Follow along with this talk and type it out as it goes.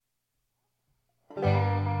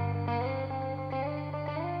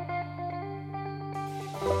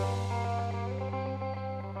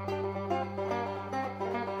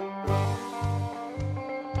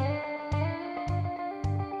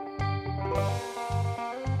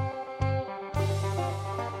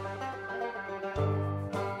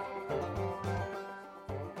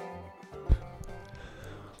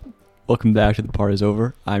Welcome back to The Part Is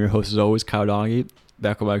Over. I'm your host, as always, Kyle Donny.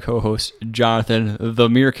 Back with my co-host, Jonathan, the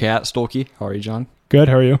Meerkat Stolke. How are you, John? Good,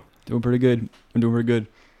 how are you? Doing pretty good. I'm doing pretty good.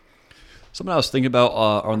 Something I was thinking about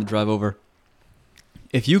on the drive over.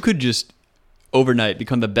 If you could just, overnight,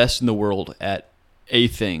 become the best in the world at a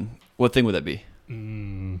thing, what thing would that be?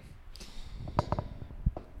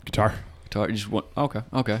 Guitar. Guitar? You just want, okay.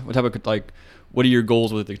 What type of, what are your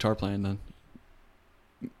goals with the guitar playing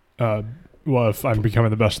then? Well, if I'm becoming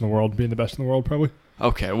the best in the world, being the best in the world, probably.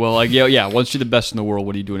 Okay, well, yeah. Once you're the best in the world,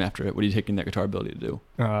 what are you doing after it? What are you taking that guitar ability to do?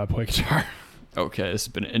 Play guitar. Okay, this has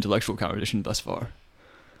been an intellectual conversation thus far.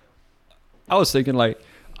 I was thinking, I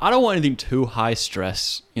don't want anything too high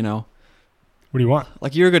stress, you know? What do you want?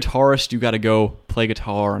 You're a guitarist, you got to go play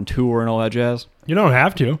guitar on tour and all that jazz. You don't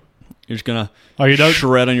have to. You're just going to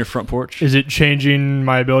shred on your front porch. Is it changing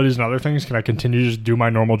my abilities and other things? Can I continue to just do my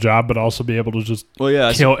normal job, but also be able to just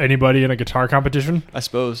kill anybody in a guitar competition? I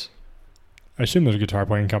suppose. I assume there's guitar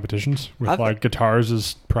playing competitions with guitars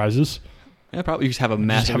as prizes. Yeah, probably. You just have a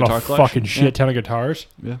massive guitar collection. Fucking shit ton of guitars.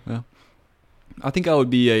 Yeah. I think I would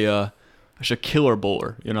be a killer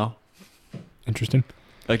bowler, you know? Interesting.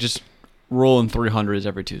 Just rolling 300s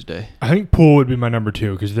every Tuesday. I think pool would be my number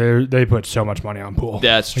 2 because they put so much money on pool.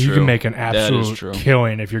 That's true. You can make an absolute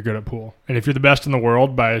killing if you're good at pool. And if you're the best in the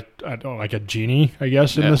world by, a genie, I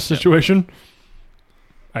guess, in this situation,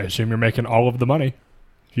 I assume you're making all of the money.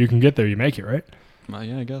 If you can get there, you make it, right? Well,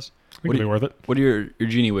 yeah, I guess. I think it'd be worth it. What are your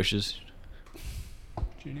genie wishes?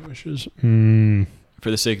 Genie wishes? For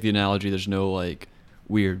the sake of the analogy, there's no,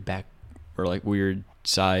 weird back or, weird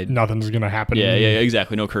side. Nothing's going to happen. Yeah,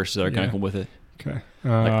 exactly. No curses that are going to come with it. Okay.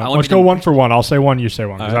 Let's go one for one. I'll say one, you say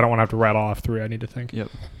one, because I don't want to have to rattle off 3. I need to think. Yep.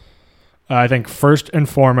 I think first and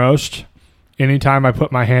foremost, anytime I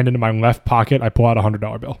put my hand into my left pocket, I pull out a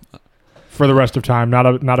 $100 bill. For the rest of time, not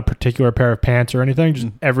a particular pair of pants or anything, just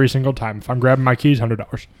every single time. If I'm grabbing my keys,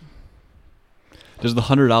 $100. Does the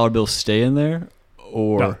 $100 bill stay in there?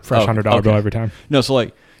 Or no, fresh $100 bill every time. No, so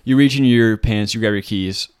you reach in your pants, you grab your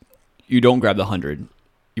keys, you don't grab the 100.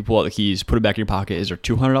 You pull out the keys, put it back in your pocket. Is there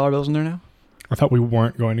 $200 bills in there now? I thought we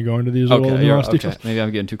weren't going to go into these little nuanced details. Maybe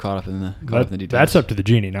I'm getting too caught up in the details. That's up to the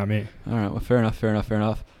genie, not me. All right, well, fair enough.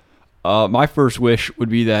 My first wish would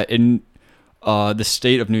be that in the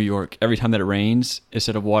state of New York, every time that it rains,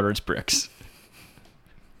 instead of water, it's bricks.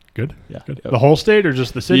 Good. Yeah. Good. The whole state or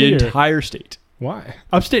just the city? The entire state. Why?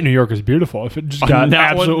 Upstate New York is beautiful. If it just got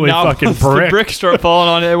absolutely fucking bricked. The bricks start falling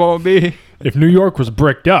on it, it won't be. If New York was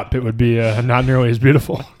bricked up, it would be not nearly as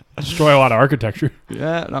beautiful. Destroy a lot of architecture.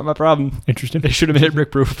 Yeah, not my problem. Interesting. They should have made it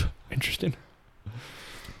brick-proof. Interesting.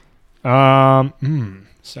 Second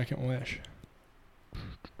wish.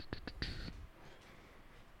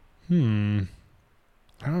 I don't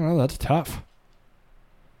know. That's tough.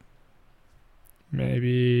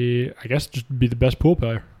 Maybe, I guess, just be the best pool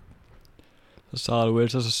player. That's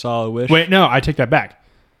a solid wish. Wait, no, I take that back.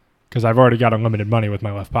 Because I've already got unlimited money with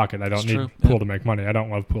my left pocket. I don't need pool to make money. I don't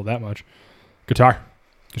love pool that much. Guitar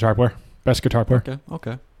player. Best guitar player.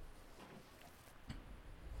 Okay.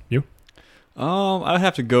 You? I'd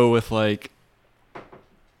have to go with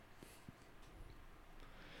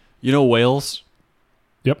whales.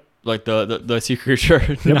 Yep. The sea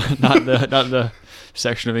creature, yep. not the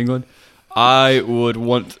section of England. I would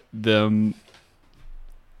want them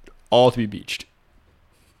all to be beached.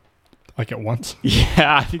 At once?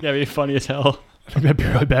 Yeah, I think that'd be funny as hell. I think that'd be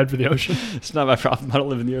really bad for the ocean. It's not my problem. I don't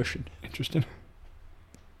live in the ocean. Interesting.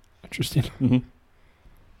 Mm-hmm.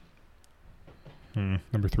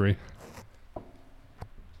 Number 3.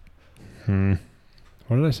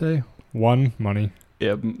 What did I say? 1, money.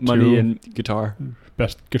 Yeah, money 2, and guitar.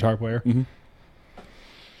 Best guitar player. Mm-hmm.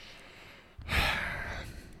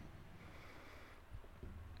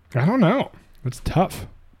 I don't know. It's tough.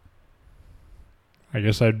 I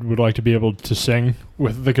guess I would like to be able to sing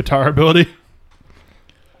with the guitar ability.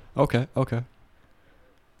 Okay.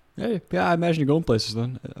 Yeah, I imagine you're going places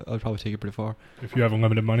then. I'd probably take it pretty far. If you have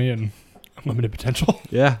unlimited money and unlimited potential.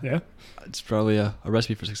 Yeah. Yeah. It's probably a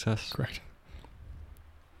recipe for success. Correct.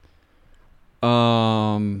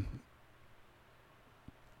 I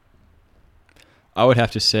would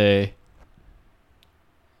have to say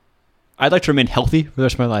I'd like to remain healthy for the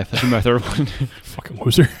rest of my life. That's my third one. Fucking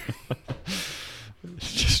loser.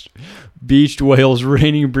 Just beached whales,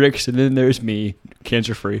 raining bricks, and then there's me,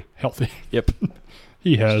 cancer-free. Healthy. Yep.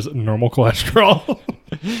 He has normal cholesterol.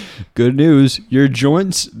 Good news. Your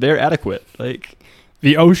joints, they're adequate.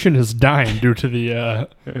 The ocean is dying due to the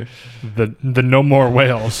no more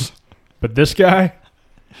whales. But this guy,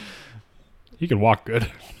 he can walk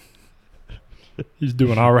good. He's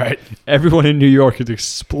doing all right. Everyone in New York is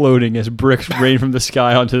exploding as bricks rain from the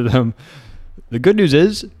sky onto them. The good news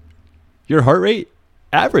is your heart rate,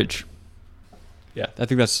 average. Yeah, I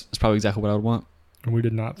think that's probably exactly what I would want. And we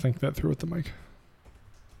did not think that through with the mic.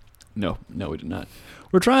 No, we did not.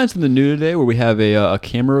 We're trying something new today where we have a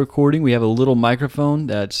camera recording. We have a little microphone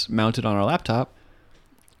that's mounted on our laptop.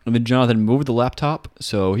 And then Jonathan moved the laptop,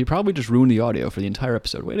 so he probably just ruined the audio for the entire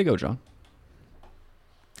episode. Way to go, John.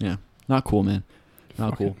 Yeah, not cool, man.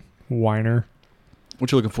 Not Fucking cool. Whiner.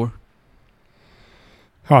 What you looking for?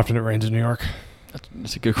 How often it rains in New York?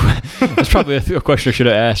 That's a good question. That's probably a question I should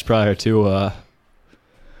have asked prior to...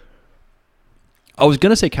 I was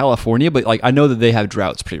going to say California, but like I know that they have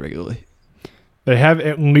droughts pretty regularly. They have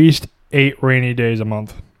at least 8 rainy days a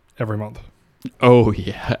month, every month. Oh,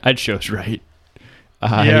 yeah. That show's right.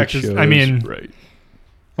 Yeah, because, I mean, right.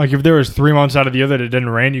 Like if there was 3 months out of the year that it didn't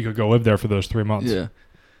rain, you could go live there for those 3 months. Yeah.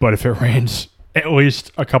 But if it rains at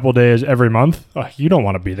least a couple days every month, you don't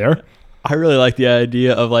want to be there. I really like the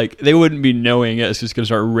idea of like, they wouldn't be knowing it's just going to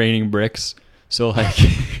start raining bricks. So like...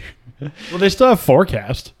 Well, they still have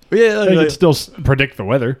forecast. Yeah, they can still predict the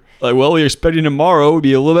weather. Like, well, we're expecting tomorrow to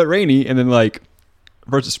be a little bit rainy, and then like,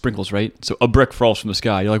 first it sprinkles, right? So a brick falls from the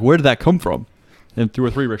sky. You're like, where did that come from? And 2 or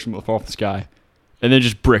 3 bricks fall from the sky, and then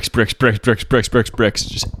just bricks,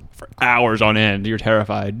 just for hours on end. You're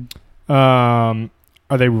terrified. Are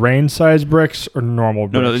they rain-sized bricks or normal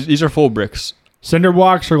bricks? No, these are full bricks. Cinder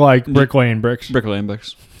blocks or like brick lane bricks? Brick lane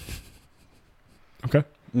bricks. Okay.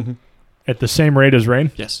 Mm-hmm. At the same rate as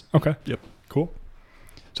rain? Yes. Okay. Yep. Cool.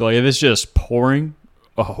 So like, if it's just pouring,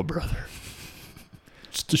 oh brother,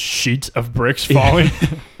 it's just sheets of bricks falling.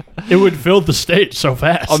 It would fill the state so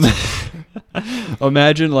fast.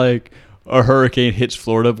 Imagine like a hurricane hits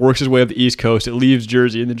Florida, works its way up the East Coast, it leaves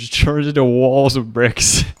Jersey, and then just turns into walls of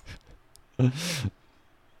bricks.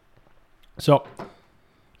 So,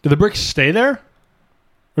 do the bricks stay there,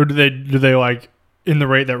 or do they like in the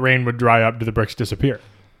rate that rain would dry up? Do the bricks disappear?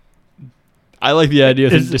 I like the idea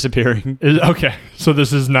of them disappearing. Okay, so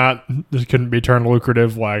this couldn't be turned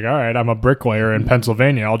lucrative. Like, all right, I'm a bricklayer in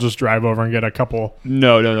Pennsylvania. I'll just drive over and get a couple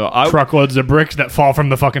truckloads of bricks that fall from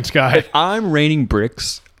the fucking sky. If I'm raining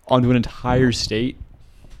bricks onto an entire state,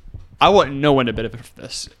 I want no one to benefit from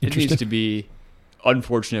this. It needs to be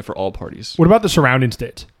unfortunate for all parties. What about the surrounding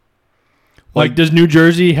states? Like, does New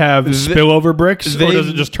Jersey have spillover bricks, or does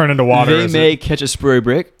it just turn into water? They may catch a stray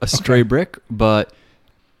brick, but...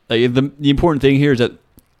 Like the important thing here is that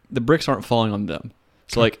the bricks aren't falling on them.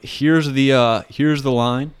 So like here's the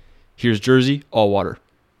line, here's Jersey, all water.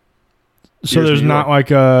 So there's not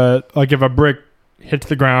like if a brick hits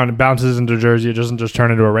the ground and bounces into Jersey, it doesn't just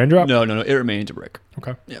turn into a raindrop? No, it remains a brick.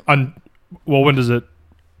 Okay. Yep. Well, when does it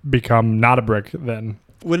become not a brick then?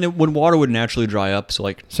 When water would naturally dry up, so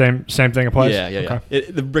like same thing applies. Yeah.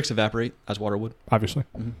 The bricks evaporate as water would. Obviously.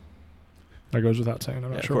 Mm-hmm. That goes without saying.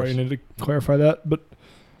 I'm not sure why you need to clarify that, but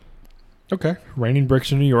okay. Raining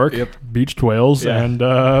bricks in New York, beached whales, and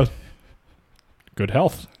good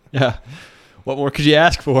health. Yeah. What more could you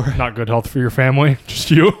ask for? Not good health for your family,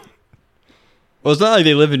 just you. Well, it's not like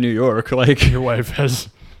they live in New York. Like your wife has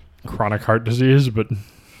chronic heart disease, but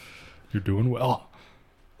you're doing well.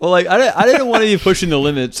 Well, like I didn't want to be pushing the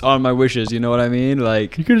limits on my wishes. You know what I mean?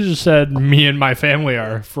 Like you could have just said, "Me and my family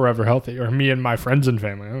are forever healthy," or "Me and my friends and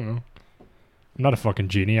family." I don't know. I'm not a fucking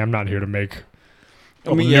genie. I'm not here to make.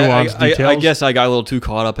 I guess I got a little too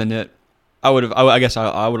caught up in it. I guess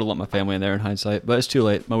I would have let my family in there in hindsight, but it's too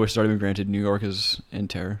late. My wish has already been granted. New York is in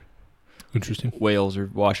terror. Interesting. Whales are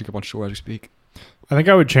washing up on shore as we speak. I think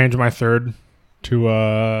I would change my third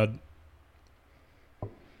to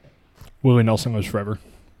Willie Nelson lives forever,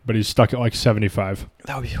 but he's stuck at like 75.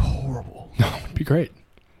 That would be horrible. No, it would be great.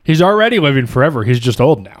 He's already living forever. He's just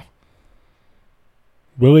old now.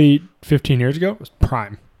 Willie, 15 years ago, was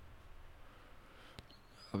prime.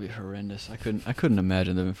 That would be horrendous. I couldn't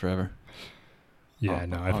imagine living forever. Yeah,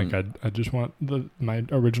 no, I think I just want my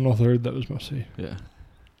original third that was mostly. Yeah.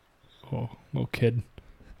 Oh, little kidding.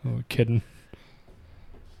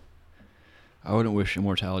 I wouldn't wish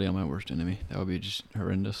immortality on my worst enemy. That would be just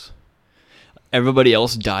horrendous. Everybody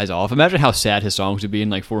else dies off. Imagine how sad his songs would be in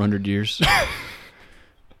like 400 years.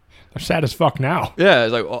 They're sad as fuck now. Yeah,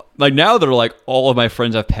 it's like now they're like all of my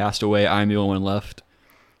friends have passed away. I'm the only one left.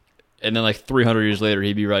 And then like 300 years later,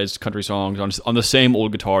 he'd be writing his country songs on the same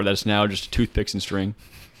old guitar that's now just toothpicks and string.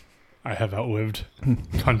 I have outlived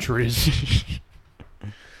countries.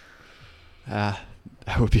 That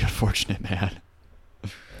would be unfortunate, man. I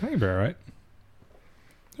think it'd be all right.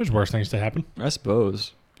 There's worse things to happen. I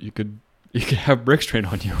suppose you could have bricks trained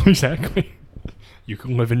on you. Exactly. You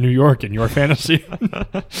can live in New York in your fantasy.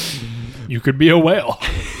 You could be a whale.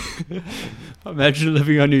 Imagine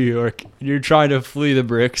living on New York and you're trying to flee the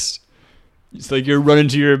bricks. It's like you're running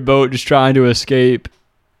to your boat just trying to escape.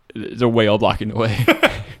 There's a whale blocking the way.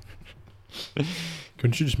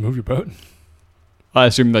 Couldn't you just move your boat? I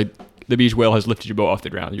assume like the beach whale has lifted your boat off the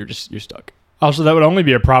ground. You're stuck. Also, that would only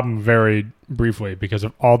be a problem very briefly because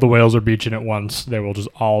if all the whales are beaching at once, they will just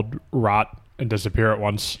all rot and disappear at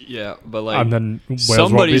once. Yeah, but like And then whales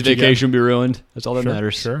somebody's won't beach vacation will be ruined. That's all that again.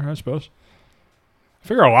 matters. Sure, I suppose. I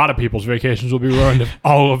figure a lot of people's vacations will be ruined if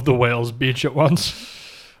all of the whales beach at once.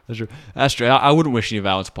 That's true. I wouldn't wish any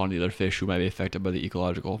violence upon the other fish who might be affected by the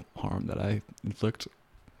ecological harm that I inflict.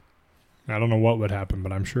 I don't know what would happen,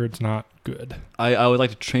 but I'm sure it's not good. I would like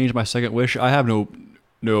to change my second wish. I have no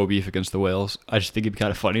beef against the whales. I just think it'd be kind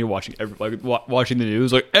of funny watching watching the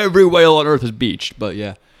news. Like every whale on Earth is beached. But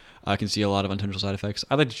yeah, I can see a lot of unintentional side effects.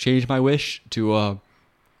 I'd like to change my wish to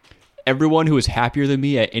everyone who is happier than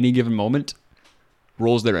me at any given moment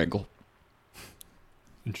rolls their ankle.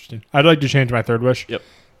 Interesting. I'd like to change my third wish. Yep.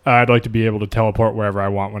 I'd like to be able to teleport wherever I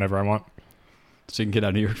want, whenever I want. So you can get out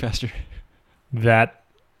of New York faster. That,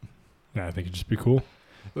 yeah, I think it'd just be cool.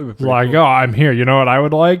 Would be pretty Like, cool. oh, I'm here. You know what I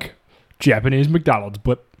would like? Japanese McDonald's.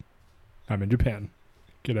 Blip. I'm in Japan.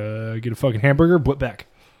 Get a fucking hamburger. Blip back.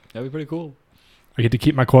 That'd be pretty cool. I get to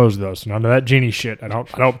keep my clothes though, so none of that genie shit. I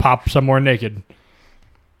don't pop somewhere naked.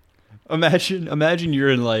 Imagine you're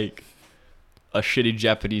in like a shitty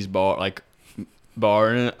Japanese bar,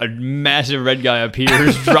 and a massive red guy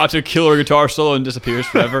appears, drops a killer guitar solo, and disappears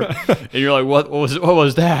forever. And you're like, what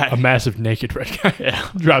was that? A massive naked red guy. Yeah.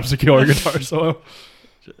 Drops a killer guitar solo.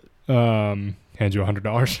 Hands you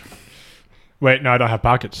 $100. Wait, no, I don't have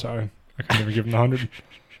pockets, so I can't even give him the 100.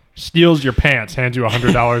 Steals your pants, hands you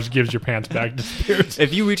 $100, gives your pants back, disappears.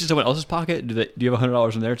 If you reach in someone else's pocket, do you have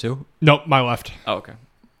 $100 in there too? Nope, my left. Oh, okay.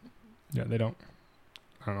 Yeah, they don't.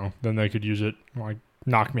 I don't know. Then they could use it, like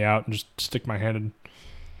knock me out and just stick my hand in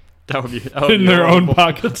That would be in their own horrible.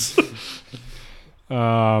 pockets.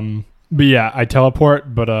 But yeah, I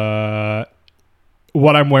teleport, but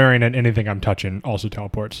what I'm wearing and anything I'm touching also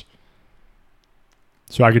teleports.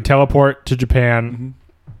 So I could teleport to Japan, Mm-hmm.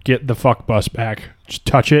 get the fuck bus back, just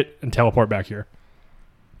touch it, and teleport back here.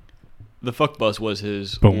 The fuck bus was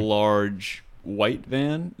his Boom. large white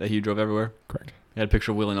van that he drove everywhere. Correct. He had a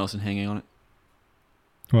picture of Willie Nelson hanging on it.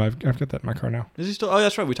 Well, I've got that in my car now. Is he still? Oh,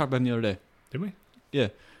 that's right. We talked about him the other day. Did we? Yeah,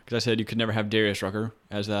 because I said you could never have Darius Rucker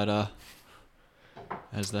as that.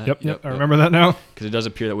 Yep. I remember that now. Because it does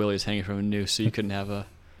appear that Willie is hanging from a noose, so you couldn't have a.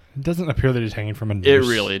 It doesn't appear that he's hanging from a noose. It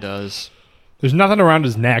really does. There's nothing around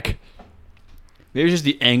his neck, Maybe it's just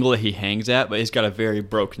the angle that he hangs at, but he's got a very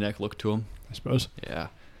broke neck look to him. I suppose. Yeah.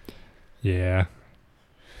 Yeah,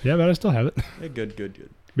 but I still have it. Yeah, good.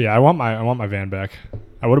 But yeah, I want my van back.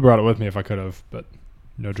 I would have brought it with me if I could have, but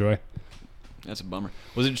no joy. That's a bummer.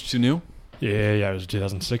 Was it just too new? Yeah, it was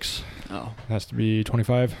 2006. Oh. It has to be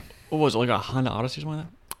 25. What was it, like a Honda Odyssey or something like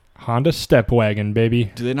that? Honda Step Wagon,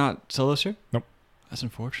 baby. Do they not sell those here? Nope. That's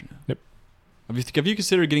unfortunate. Yep. Have you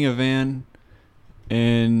considered getting a van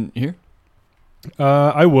in here?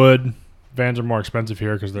 I would. Vans are more expensive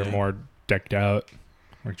here because they're Yeah. more decked out.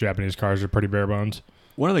 Like Japanese cars are pretty bare bones.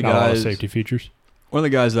 One of the Not a lot of guys, safety features. one of the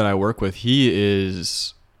guys that I work with,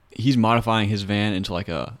 he's modifying his van into like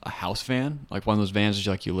a house van, like one of those vans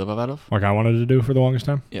that you live out of. Like I wanted to do for the longest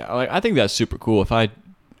time. Yeah, like I think that's super cool. If I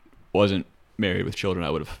wasn't married with children, I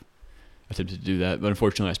would have attempted to do that. But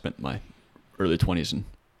unfortunately, I spent my early 20s in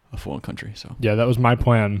a foreign country. So Yeah, that was my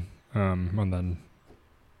plan. And then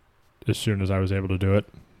as soon as I was able to do it,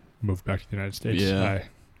 moved back to the United States. Yeah. I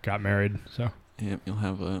got married. So yeah, you'll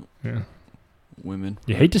have yeah, women.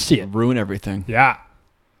 you hate to see it. Ruin everything. Yeah.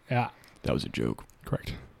 That was a joke.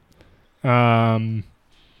 Correct. What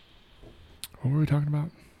were we talking about?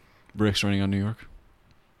 Bricks running on New York.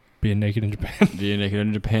 Being naked in Japan. Being naked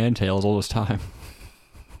in Japan, tales all this time.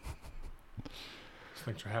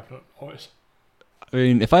 Things are happening always. I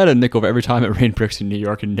mean, if I had a nickel for every time it rained bricks in New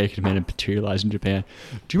York and naked men materialized in Japan.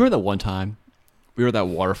 Do you remember that one time we were at that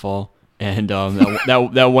waterfall and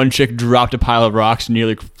that one chick dropped a pile of rocks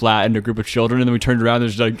nearly flattened a group of children, and then we turned around,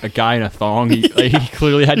 there's like a guy in a thong. He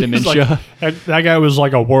clearly had dementia. That guy was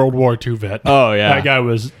like a World War II vet. Oh yeah, That guy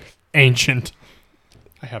was ancient.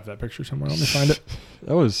 I have that picture somewhere. Let me find it.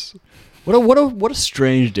 That was what a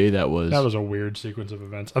strange day that was. That was a weird sequence of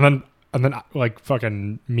events. And then like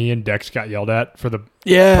fucking me and Dex got yelled at for the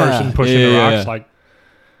person pushing the rocks. Like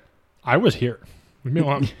I was here. Leave me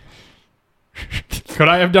alone. Could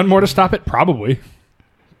I have done more to stop it? Probably.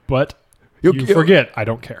 But you forget. I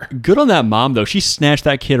don't care. Good on that mom though. She snatched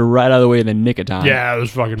that kid right out of the way in the nick of time. Yeah, it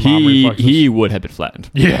was fucking mom reflexes. He would have been flattened.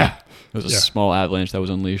 Yeah. It was a small avalanche that was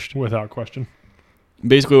unleashed. Without question.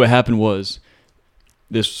 Basically, what happened was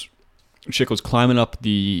this chick was climbing up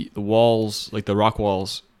the walls, like the rock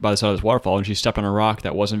walls by the side of this waterfall, and she stepped on a rock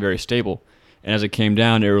that wasn't very stable. And as it came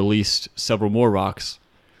down, it released several more rocks.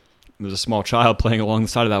 There was a small child playing along the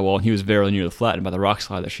side of that wall, and he was very near the flat and by the rock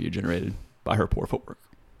slide that she had generated by her poor footwork.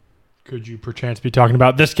 Could you perchance be talking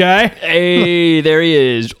about this guy? Hey, there he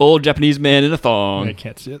is. Old Japanese man in a thong. I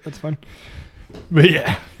can't see it. That's fine. But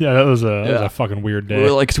yeah, that was a fucking weird day. We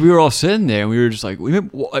were like, cause we were all sitting there, and we were just like,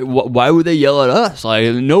 why would they yell at us?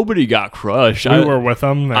 Like, nobody got crushed. We were with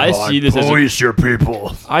them. I see this as police your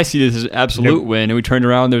people. I see this as an absolute win. And we turned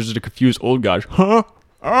around, there was just a confused old guy. Huh?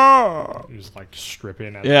 Oh, he was like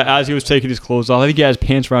stripping. As he was taking his clothes off, I think he had his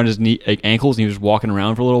pants around his ankles, and he was walking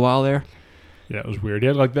around for a little while there. Yeah, it was weird. He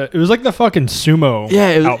had like that. It was like the fucking sumo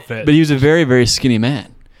outfit. But he was a very, very skinny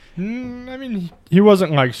man. I mean, he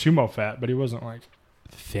wasn't like sumo fat, but he wasn't like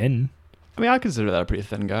thin. I mean, I consider that a pretty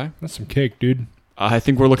thin guy. That's some cake, dude. I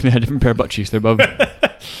think we're looking at a different pair of butt cheeks there, bub.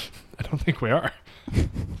 I don't think we are.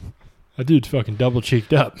 That dude's fucking double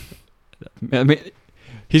cheeked up. I mean,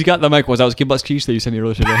 he's got the Mike Wazowski butt cheeks that you sent me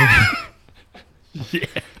earlier today. Yeah.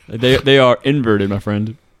 They are inverted, my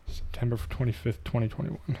friend. September 25th,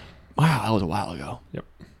 2021. Wow, that was a while ago. Yep.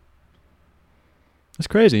 That's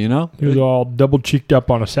crazy, you know? He was all double cheeked up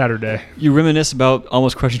on a Saturday. You reminisce about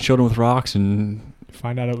almost crushing children with rocks and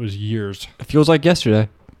find out it was years. It feels like yesterday.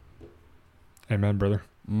 Amen, brother.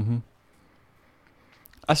 Mm-hmm.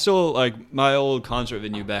 I still like my old concert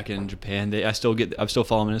venue back in Japan. I'm still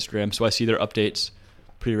following on Instagram, so I see their updates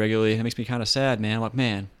pretty regularly. It makes me kind of sad, man. I'm like,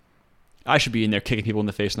 man, I should be in there kicking people in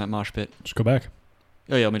the face in that mosh pit. Just go back.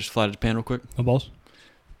 Oh yeah, let me just fly to Japan real quick. No balls.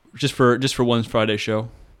 Just for one Friday show.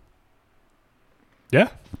 Yeah.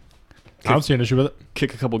 I don't see an issue with it.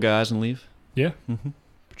 Kick a couple guys and leave. Yeah. Mm-hmm.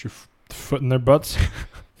 Put your foot in their butts.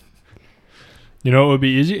 You know, it would be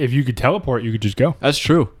easy if you could teleport. You could just go. That's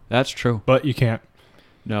true. But you can't.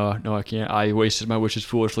 No, I can't. I wasted my wishes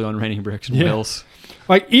foolishly on raining bricks and wheels.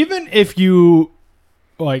 Like, even if you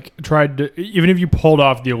even if you pulled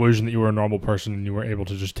off the illusion that you were a normal person and you were able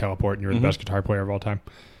to just teleport and you were the best guitar player of all time,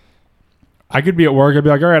 I could be at work. I'd be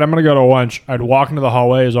like, all right, I'm going to go to lunch. I'd walk into the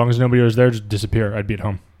hallway. As long as nobody was there, just disappear. I'd be at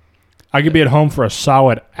home. I could be at home for a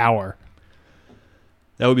solid hour.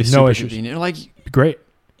 That would be super convenient. Like, great.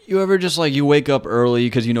 You ever just like you wake up early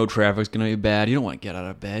because you know traffic's gonna be bad? You don't want to get out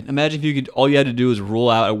of bed. Imagine if you could. All you had to do is roll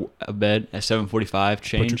out of bed at 7:45,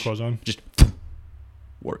 change, put your clothes on, just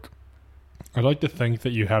work. I'd like to think that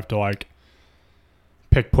you have to like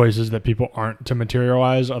pick places that people aren't to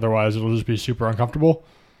materialize. Otherwise, it'll just be super uncomfortable.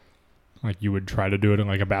 Like you would try to do it in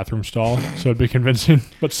like a bathroom stall, so it'd be convincing.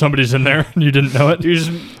 But somebody's in there and you didn't know it. You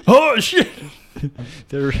just oh shit.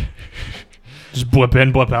 They're just blip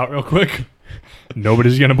in, blip out real quick.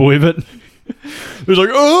 Nobody's gonna believe it. There's like,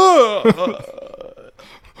 oh,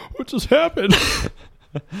 what just happened?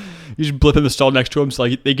 You just blip in the stall next to him, so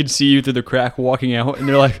like they can see you through the crack walking out, and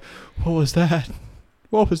they're like, "What was that?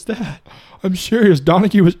 What was that?" I'm serious.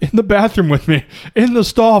 Donny was in the bathroom with me in the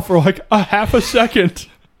stall for like a half a second.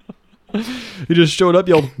 He just showed up,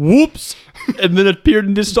 yelled, "Whoops!" and then appeared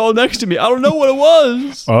in this stall next to me. I don't know what it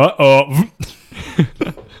was.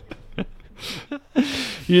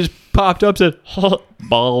 He just popped up, said,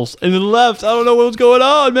 balls, and then left. I don't know what was going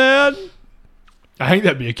on, man. I think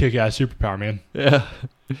that'd be a kick-ass superpower, man. Yeah.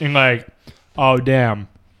 And like, oh, damn.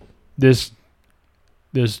 This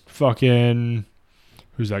fucking,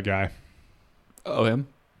 who's that guy? Oh, him?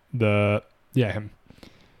 Him.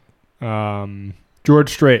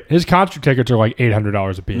 George Strait. His concert tickets are like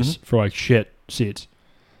 $800 a piece for like shit seats.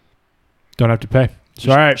 Don't have to pay.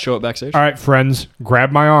 So, all right. Show it backstage. All right, friends,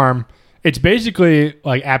 grab my arm. It's basically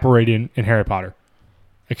like apparating in Harry Potter,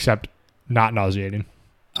 except not nauseating.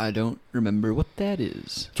 I don't remember what that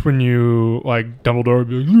is. It's when you, like, Dumbledore would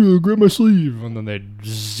be like, grab my sleeve, and then they'd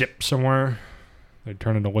zip somewhere. They'd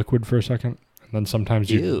turn into liquid for a second. And then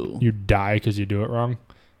sometimes you die because you do it wrong.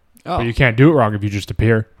 Oh. But you can't do it wrong if you just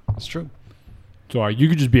appear. That's true. So like, you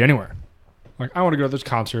could just be anywhere. Like, I want to go to this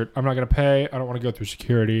concert. I'm not going to pay. I don't want to go through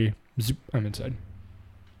security. Zip, I'm inside.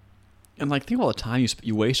 And like, think of all the time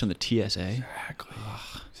you waste on the TSA. Exactly.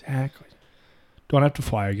 Exactly. Don't have to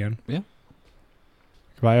fly again. Yeah.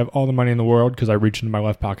 If I have all the money in the world, because I reach into my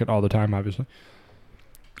left pocket all the time, obviously.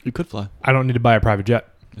 You could fly. I don't need to buy a private jet.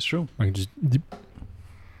 That's true. I can just...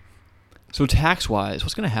 So tax-wise,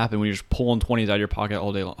 what's going to happen when you're just pulling 20s out of your pocket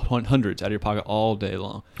all day long? Hundreds out of your pocket all day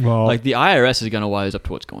long? Well... Like, the IRS is going to wise up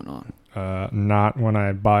to what's going on. Not when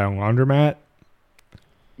I buy a laundromat.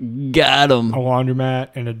 Got him. A laundromat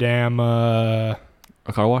and a damn... a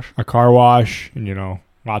car wash? A car wash and,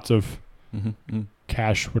 lots of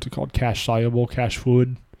cash, what's it called? Cash soluble, cash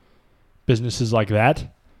fluid businesses like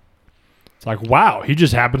that. It's like, wow, he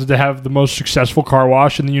just happens to have the most successful car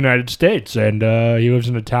wash in the United States, and he lives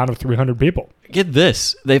in a town of 300 people. Get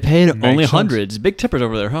this. They paid only sense. hundreds. Big tippers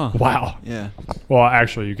over there, huh? Wow. Yeah. Well,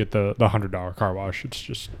 actually, you get the $100 car wash. It's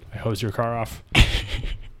just, I hose your car off.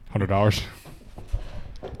 $100.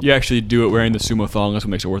 You actually do it wearing the sumo thong. That's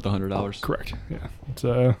what makes it worth $100. Correct. Yeah.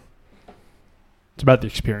 It's about the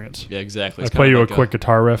experience. Yeah, exactly. I It's play kinda you like a quick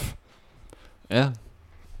guitar riff. Yeah.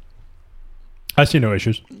 I see no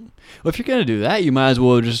issues. Well, if you're going to do that, you might as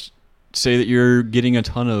well just say that you're getting a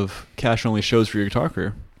ton of cash-only shows for your guitar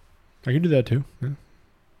career. I can do that too. Yeah.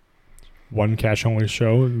 One cash-only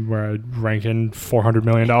show where I rank in $400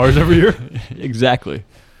 million every year. Exactly.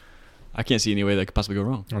 I can't see any way that could possibly go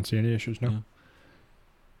wrong. I don't see any issues, no. Yeah.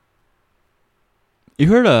 You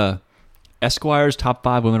heard Esquire's top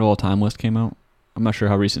 5 women of all time list came out? I'm not sure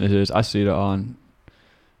how recent it is. I see it on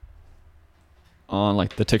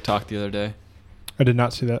like the TikTok the other day. I did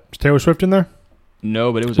not see that. Is Taylor Swift in there?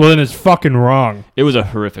 No, but it was Well, then it's fucking wrong. it was a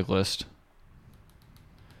horrific list.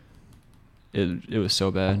 It was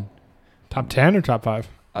so bad. Top 10 or top 5?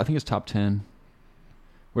 I think it's top 10.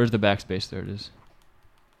 Where's the backspace? There it is.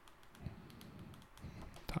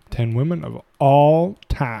 Top 10 women of all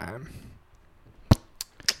time.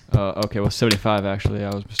 Okay, well, 75 actually.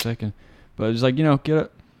 I was mistaken. But it's like, get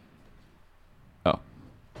it. Oh.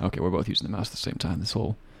 Okay, we're both using the mouse at the same time. This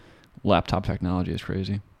whole laptop technology is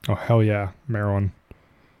crazy. Oh, hell yeah. Maryland.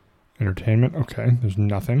 Entertainment. Okay, there's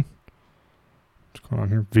nothing. What's going on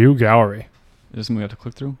here? View gallery. Is this something we have to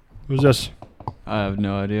click through? Who's this? I have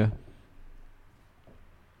no idea.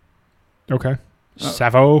 Okay.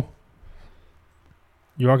 Savo.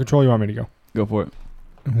 You want control? You want me to go? Go for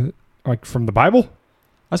it. Like from the Bible?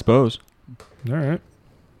 I suppose. All right.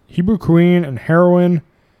 Hebrew queen and heroine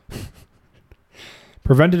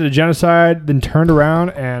prevented a genocide, then turned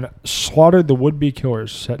around and slaughtered the would-be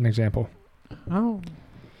killers. Set an example. Oh.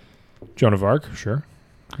 Joan of Arc, sure.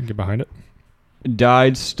 I can get behind it.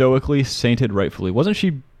 Died stoically, sainted rightfully. Wasn't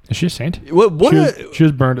she? Is she a saint? She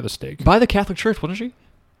was burned at the stake. By the Catholic Church, wasn't she?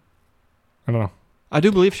 I don't know. I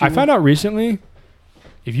do believe she. I found out recently,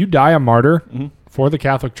 if you die a martyr Mm-hmm. for the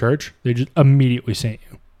Catholic Church, they just immediately saint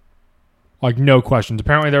you. Like, no questions.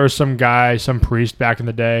 Apparently there was some guy, some priest back in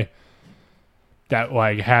the day that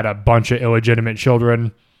like had a bunch of illegitimate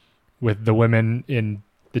children with the women in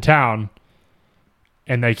the town,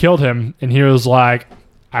 and they killed him, and he was like,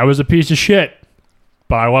 I was a piece of shit,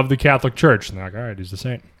 but I love the Catholic Church. And they're like, all right, he's the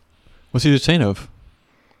saint. What's he the saint of?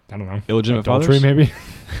 I don't know. Illegitimate Adultery, fathers? maybe.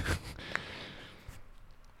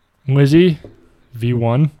 Lizzie,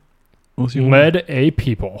 V1, led a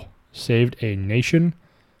people, saved a nation,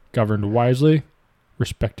 governed wisely,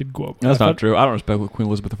 respected globally. That's not true. I don't respect Queen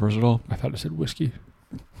Elizabeth I at all. I thought it said whiskey.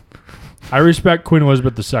 I respect Queen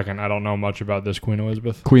Elizabeth II. I don't know much about this Queen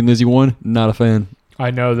Elizabeth. Queen Lizzie 1, not a fan.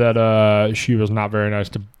 I know that she was not very nice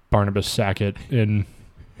to Barnabas Sackett in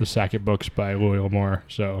the Sackett books by Louis L'Amour.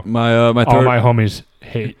 So my all third my homies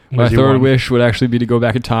hate my Lizzie third 1. wish would actually be to go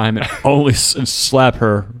back in time and only slap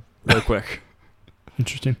her real quick.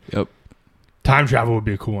 Interesting. Yep. Time travel would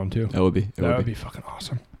be a cool one too. That would be. That would be fucking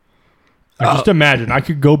awesome. Like, just imagine, I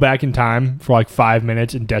could go back in time for like 5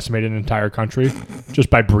 minutes and decimate an entire country just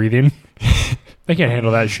by breathing. They can't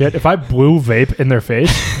handle that shit. If I blew vape in their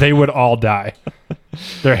face, they would all die.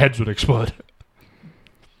 Their heads would explode.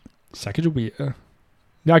 Sacagawea.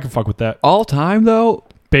 Yeah, I can fuck with that. All time though.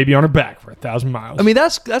 Baby on her back for 1,000 miles. I mean,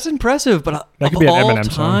 that's impressive, but that could be an all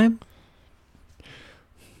Eminem time.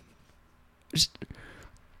 Just,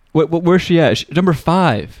 where's she at? Number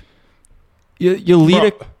 5. You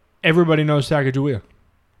lead Bro, everybody knows Sacagawea.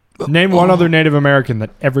 Name one other Native American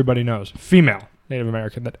that everybody knows. Female Native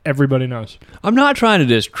American that everybody knows. I'm not trying to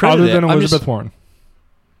discredit other than it. Elizabeth Warren.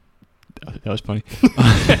 That was funny.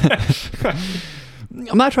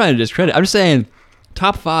 I'm not trying to discredit. I'm just saying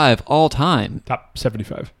top 5 all time. Top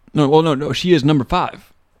 75. No. She is number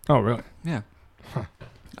 5. Oh, really? Yeah. Huh.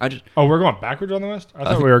 Oh, we're going backwards on the list? I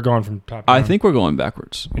thought we were going from top down. I think we're going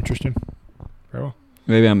backwards. Interesting. Very well.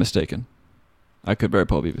 Maybe I'm mistaken. I could very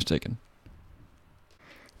probably be mistaken.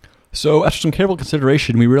 So, after some careful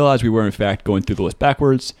consideration, we realized we were, in fact, going through the list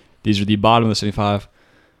backwards. These are the bottom of the 75,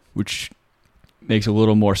 which makes a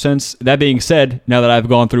little more sense. That being said, now that I've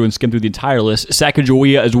gone through and skimmed through the entire list,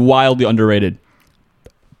 Sacagawea is wildly underrated.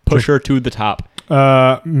 Push her to the top.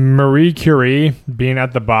 Marie Curie being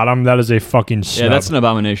at the bottom, that is a fucking snub. Yeah, that's an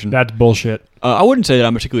abomination. That's bullshit. I wouldn't say that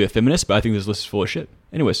I'm particularly a feminist, but I think this list is full of shit.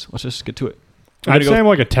 Anyways, let's just get to it. I'd say I'm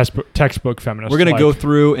like a textbook feminist. We're going to go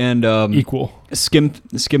through and equal. Skim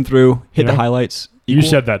through, hit the highlights. You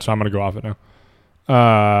said that, so I'm going to go off it now.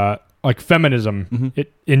 like feminism, Mhm.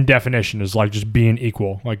 it in definition is like just being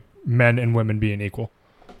equal, like men and women being equal.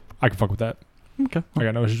 I can fuck with that. Okay. I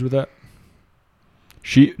got no issues with that.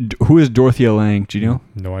 Who is Dorothea Lange? Do you know?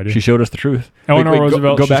 No idea. She showed us the truth. Eleanor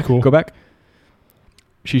Roosevelt. Go she's back. cool. Go back.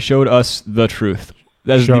 She showed us the truth.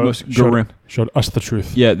 That is the most grim. Showed us the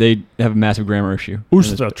truth. Yeah, they have a massive grammar issue.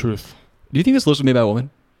 Who's the truth? Do you think this list was made by a woman?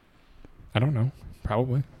 I don't know.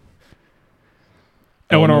 Probably.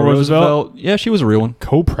 Eleanor Roosevelt. Yeah, she was a real one.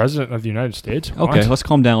 Co-president of the United States. Okay, What? let's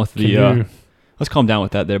calm down with let's calm down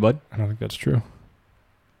with that there, bud. I don't think that's true.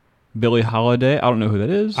 Billie Holiday. I don't know who that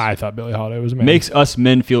is. I thought Billie Holiday was a man. Makes us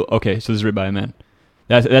men feel okay. So this is written by a man.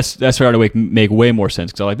 That's starting to make way more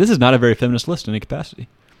sense because I'm like, this is not a very feminist list in any capacity.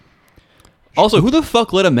 Also, who the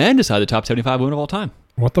fuck let a man decide the top 75 women of all time?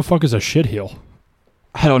 What the fuck is a shitheel?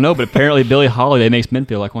 I don't know, but apparently Billie Holiday makes men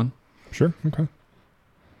feel like one. Sure. Okay.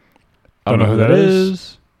 I don't know who that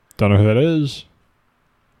is. Don't know who that is.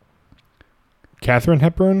 Katharine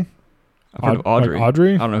Hepburn? I've heard of Audrey. Like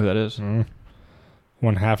Audrey? I don't know who that is.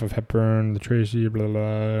 One half of Hepburn, the Tracy, blah,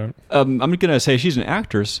 blah, blah. I'm going to say she's an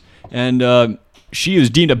actress, and she is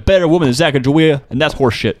deemed a better woman than Sacagawea, and that's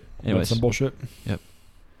horseshit. Anyways. That's some bullshit. Yep.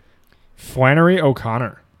 Flannery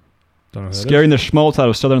O'Connor. Don't know who that Scaring the schmaltz out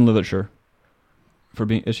of Southern literature. For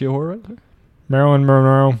being... Is she a horror writer? Marilyn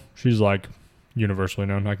Monroe. She's like universally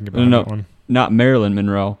known. I can get behind that one. Not Marilyn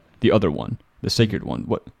Monroe. The other one. The sacred one.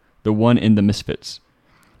 What? The one in The Misfits.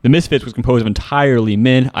 The Misfits was composed of entirely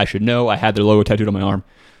men. I should know. I had their logo tattooed on my arm.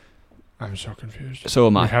 I'm so confused. So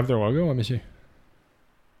am I. You have their logo? Let me see.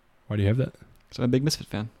 Why do you have that? So I'm a big Misfit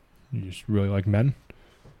fan. You just really like men?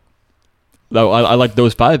 Though I like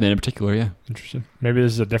those 5 men in particular, yeah. Interesting. Maybe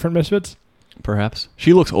this is a different Misfits? Perhaps.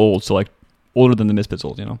 She looks old, so like older than the Misfits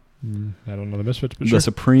old, you know? I don't know the Misfits, but The sure.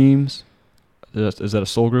 Supremes. Is that a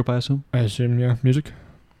soul group, I assume? I assume, yeah. Music.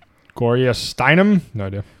 Gloria Steinem? No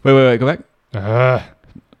idea. Wait. Go back.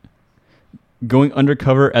 Going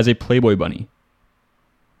undercover as a Playboy bunny.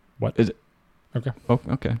 What? Is it? Okay. Oh,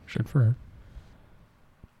 okay. Sure. Good for her.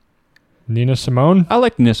 Nina Simone? I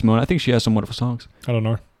like Nina Simone. I think she has some wonderful songs. I don't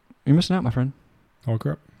know her. You're missing out, my friend. I'll look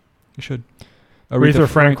her up. You should. Aretha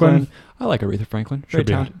Franklin. I like Aretha Franklin. Should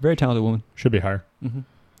be Very talented woman. Should be higher. Mm-hmm.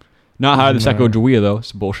 Not higher than Sacagawea, though.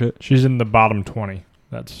 It's bullshit. She's in the bottom 20.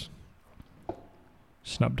 That's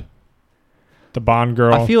snubbed. The Bond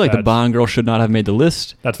girl. I feel like the Bond girl should not have made the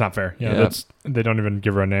list. That's not fair. Yeah. They don't even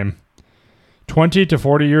give her a name. 20 to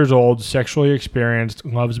 40 years old, sexually experienced,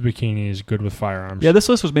 loves bikinis, good with firearms. Yeah, this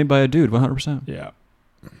list was made by a dude, 100%. Yeah.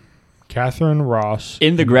 Catherine Ross.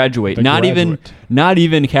 In The Graduate. Not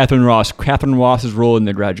even Catherine Ross. Catherine Ross's role in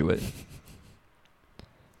The Graduate.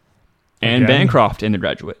 And Again? Bancroft in The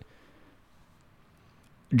Graduate.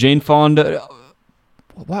 Jane Fonda.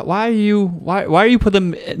 Why are you put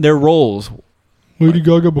them in their roles? Lady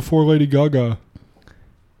Gaga before Lady Gaga.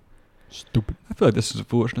 Stupid. I feel like this is a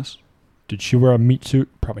foolishness. Did she wear a meat suit?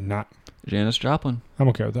 Probably not. Janis Joplin. I'm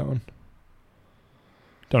okay with that one.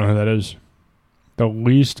 Don't know who that is. The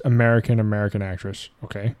least American actress.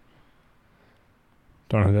 Okay.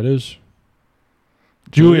 Don't know who that is.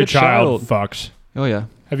 Julia Child fucks. Oh, yeah.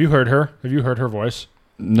 Have you heard her? Have you heard her voice?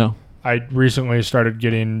 No. I recently started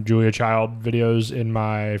getting Julia Child videos in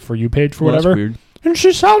my For You page for whatever. That's weird. And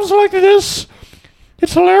she sounds like this.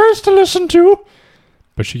 It's hilarious to listen to.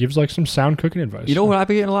 But she gives like some sound cooking advice. You know what I've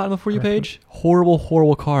been getting a lot on the For You page?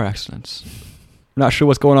 Horrible car accidents. I'm not sure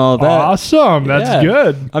what's going on with that. Awesome. That's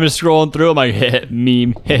good. I'm just scrolling through. I'm like,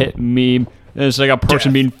 meme. And it's like a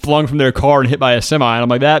person being flung from their car and hit by a semi. And I'm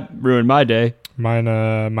like, that ruined my day. Mine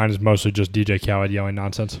is mostly just DJ Khaled yelling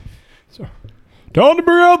nonsense. So, tell him to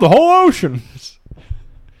bring out the whole ocean.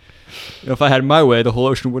 If I had my way, the whole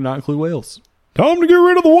ocean would not include whales. Tell him to get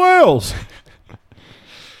rid of the whales.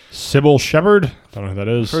 Sybil Shepherd. Don't know who that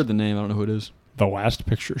is. I've heard the name. I don't know who it is. The Last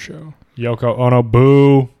Picture Show. Yoko Ono.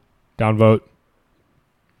 Boo. Downvote.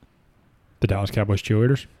 The Dallas Cowboys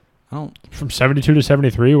cheerleaders. I don't. From 72 to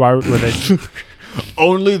 73. Why were they?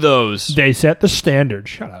 Only those. They set the standard.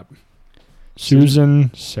 Shut up. Susan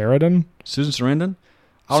Sarandon. Susan Sarandon?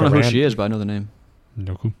 I don't know who she is, but I know the name.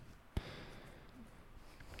 No clue.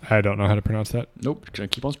 I don't know how to pronounce that. Nope. Gonna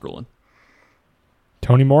keep on scrolling.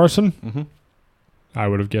 Toni Morrison. Mm-hmm. I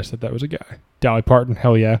would have guessed that was a guy. Dolly Parton.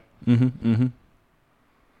 Hell yeah. Mm-hmm.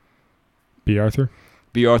 B. Arthur.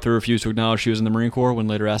 B. Arthur refused to acknowledge she was in the Marine Corps when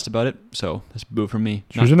later asked about it, so that's boo from me.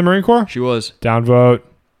 She was in the Marine Corps? She was. Downvote.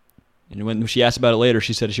 And when she asked about it later,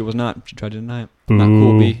 she said she was not. She tried to deny it. Boo. Not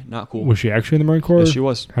cool, B. Not cool. Was she actually in the Marine Corps? Yes, she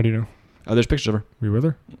was. How do you know? Oh, there's pictures of her. Were you with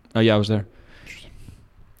her? Oh, yeah, I was there.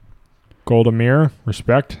 Golda Meir.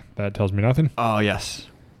 Respect. That tells me nothing. Oh, yes.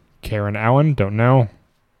 Karen Allen. Don't know.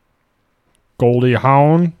 Goldie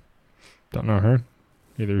Hawn. Don't know her.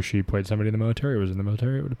 Either she played somebody in the military or was in the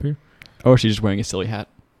military, it would appear. Or she's just wearing a silly hat.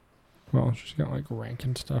 Well, she's got like rank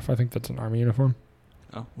and stuff. I think that's an army uniform.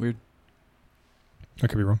 Oh, weird. I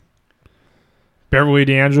could be wrong. Beverly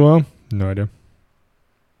D'Angelo. No idea.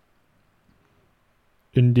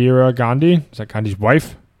 Indira Gandhi. Is that Gandhi's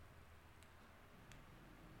wife?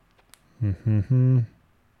 Why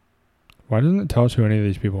doesn't it tell us who any of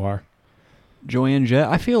these people are? Joanne Jett.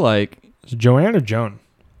 I feel like... Is it Joanne or Joan?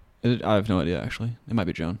 I have no idea, actually. It might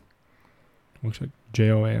be Joan. Looks like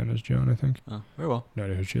Joanne is Joan, I think. Oh, very well. No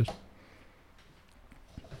idea who she is. Do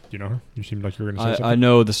you know her? You seemed like you were going to say something. I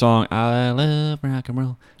know the song, I Love Rock and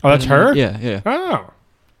Roll. Oh, that's her? Yeah. Oh.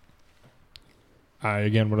 I,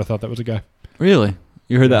 again, would have thought that was a guy. Really?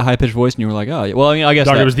 You heard that high-pitched voice and you were like, oh, yeah. Well, I mean, I guess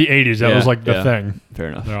it was the 80s. That was like the thing. Fair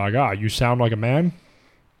enough. They're like, you sound like a man?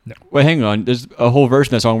 No. Wait, hang on. There's a whole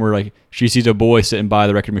version of that song where like she sees a boy sitting by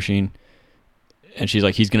the record machine and she's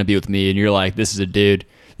like, he's going to be with me. And you're like, this is a dude.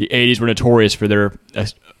 The 80s were notorious for their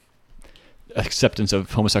acceptance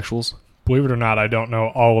of homosexuals. Believe it or not, I don't know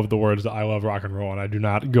all of the words to I Love Rock and Roll, and I do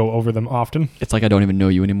not go over them often. It's like I don't even know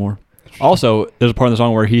you anymore. Also, there's a part in the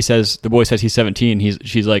song where the boy says he's 17.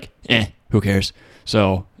 She's like, who cares?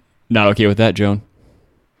 So, not okay with that, Joan.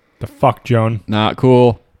 The fuck, Joan? Not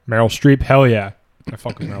cool. Meryl Streep? Hell yeah. I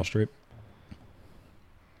fuck with Meryl Streep.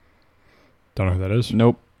 Don't know who that is.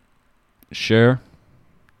 Nope. Cher.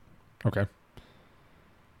 Okay.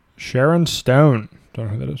 Sharon Stone. Don't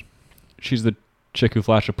know who that is. She's the chick who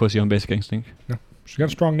flashed a pussy on Basic Instinct. No. She's got a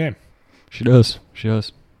strong name. She does.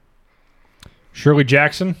 Shirley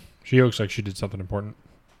Jackson. She looks like she did something important.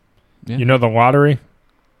 Yeah. You know The Lottery?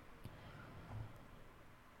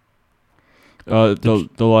 The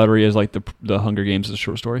lottery is like the Hunger Games is a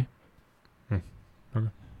short story. Okay.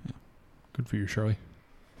 Yeah. Good for you, Shirley.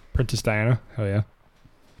 Princess Diana. Hell yeah.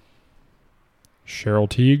 Cheryl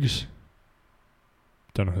Tiegs.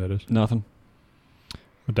 Don't know who that is. Nothing.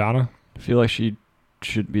 Madonna. I feel like she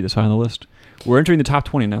should be this high on the list. We're entering the top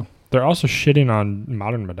 20 now. They're also shitting on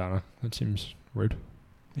modern Madonna. That seems rude.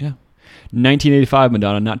 Yeah. 1985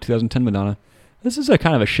 Madonna, not 2010 Madonna. This is a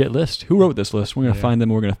kind of a shit list. Who wrote this list? We're going to find them.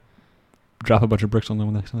 We're going to drop a bunch of bricks on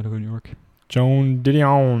them next time I go to New York. Joan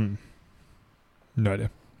Didion. No idea.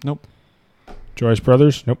 Nope. Joyce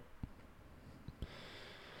Brothers. Nope.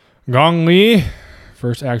 Gong Li.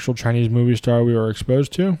 First actual Chinese movie star we were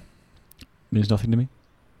exposed to. Means nothing to me.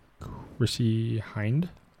 Chrissy Hind.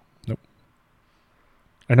 Nope.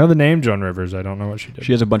 I know the name Joan Rivers. I don't know what she did.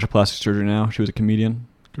 She has a bunch of plastic surgery now. She was a comedian.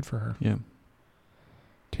 Good for her. Yeah.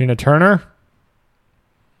 Tina Turner.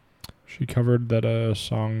 She covered that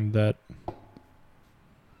song that...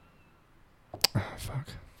 Oh, fuck.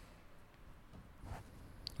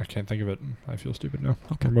 I can't think of it. I feel stupid now.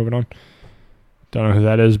 Okay. We're moving on. Don't know who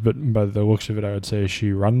that is, but by the looks of it, I would say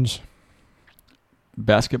she runs.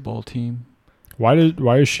 Basketball team. Why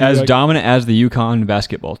is she as dominant as the UConn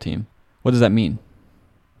basketball team? What does that mean?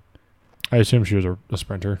 I assume she was a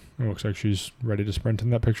sprinter. It looks like she's ready to sprint in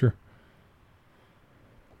that picture.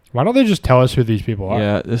 Why don't they just tell us who these people are?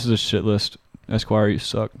 Yeah, this is a shit list. Esquire, you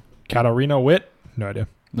suck. Katarina Witt? No idea.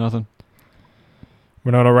 Nothing.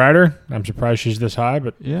 Winona Ryder? I'm surprised she's this high,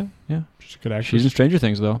 but yeah. She's a good actress. She's in Stranger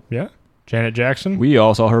Things, though. Yeah. Janet Jackson? We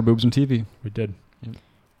all saw her boobs on TV. We did. Yep.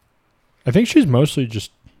 I think she's mostly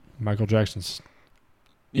just Michael Jackson's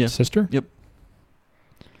sister. Yep.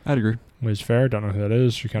 I'd agree. Liz Phair, don't know who that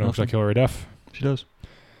is. She kind of looks like Hillary Duff. She does.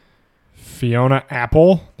 Fiona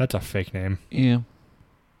Apple. That's a fake name. Yeah.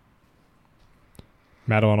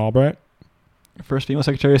 Madeleine Albright. First female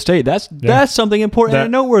Secretary of State. That's something important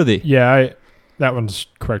and noteworthy. Yeah, that one's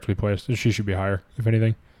correctly placed. She should be higher, if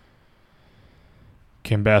anything.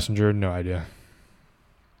 Kim Basinger, no idea.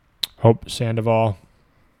 Hope Sandoval.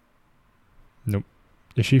 Nope.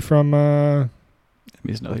 Is she from... It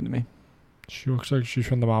means nothing to me. She looks like she's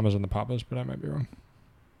from the Mamas and the Papas, but I might be wrong.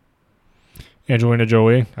 Angelina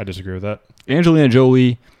Jolie. I disagree with that. Angelina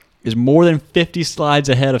Jolie is more than 50 slides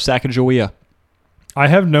ahead of Sacagawea. I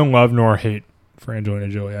have no love nor hate for Angelina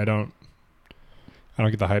Jolie. I don't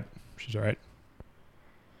get the hype. She's all right.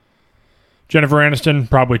 Jennifer Aniston,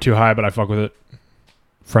 probably too high, but I fuck with it.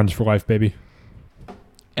 Friends for life, baby.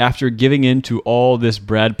 After giving in to all this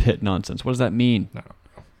Brad Pitt nonsense. What does that mean? No.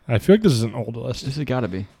 I feel like this is an old list. This has got to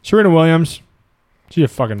be. Serena Williams. She's a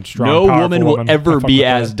fucking strong, no powerful woman will ever be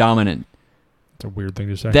as dominant. It's a weird thing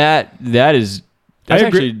to say. That's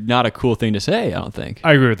actually not a cool thing to say, I don't think.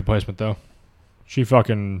 I agree with the placement, though. She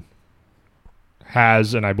fucking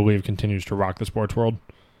has, and I believe continues to rock the sports world.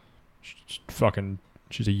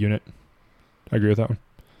 She's a unit. I agree with that one.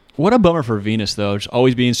 What a bummer for Venus, though. Just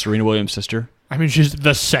always being Serena Williams' sister. I mean, she's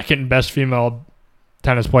the second best female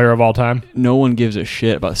tennis player of all time. No one gives a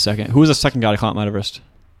shit about the second. Who was the second guy to climb Mount Everest?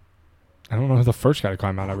 I don't know who the first guy to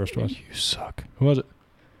climb Mount Everest was. You suck. Who was it?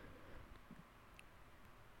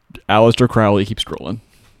 Aleister Crowley. Keep scrolling.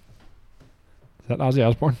 Is that Ozzy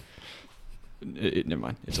Osbourne? Never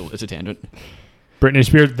mind. It's a tangent. Britney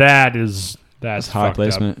Spears. That's high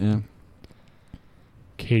placement. Up. Yeah.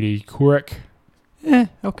 Katie Couric.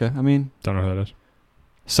 Okay. I mean, Don't know who that is.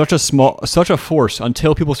 such a force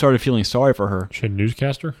until people started feeling sorry for her. Is she a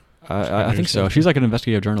newscaster? I think so. She's like an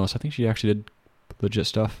investigative journalist. I think she actually did legit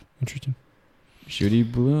stuff. Interesting. Judy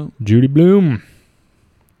Bloom.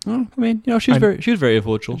 Oh, I mean, she was very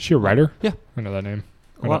influential. Is she a writer? Yeah. I know that name.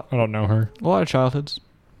 I Well- don't know her. A lot of childhoods.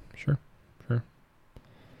 Sure.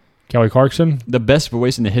 Kelly Clarkson. The best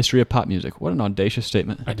voice in the history of pop music. What an audacious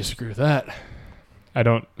statement. I disagree with that. I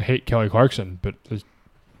don't hate Kelly Clarkson, but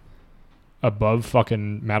above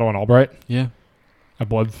fucking Madeline Albright, Yeah.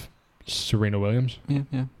 above Serena Williams, Yeah.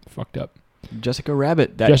 fucked up. Jessica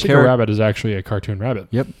Rabbit. Jessica Rabbit is actually a cartoon rabbit.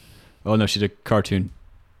 Yep. Oh, no, she's a cartoon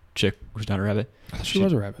chick who's not a rabbit. I thought she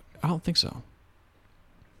was a rabbit. I don't think so.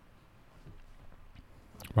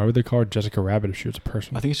 Why would they call her Jessica Rabbit if she was a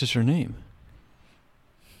person? I think it's just her name.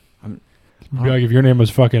 It'd be like if your name was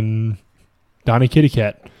fucking Donny Kitty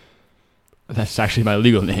Cat. That's actually my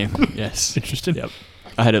legal name. Yes. Interesting. Yep.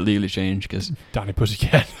 I had it legally changed because... Donny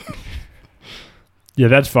Pussycat. Yeah,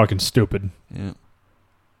 that's fucking stupid. Yeah.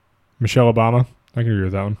 Michelle Obama. I can agree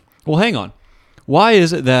with that one. Well, hang on. Why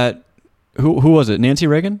is it that... Who was it? Nancy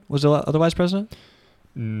Reagan was the other vice president?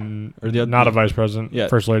 Or not a vice president. Yeah.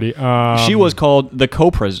 First lady. She was called the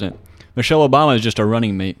co-president. Michelle Obama is just a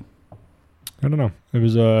running mate. I don't know. It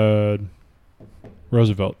was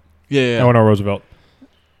Roosevelt. Yeah. Eleanor Roosevelt.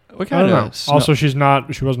 What I kind don't know. of... Also, she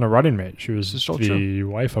wasn't a running mate. She was This is all the true.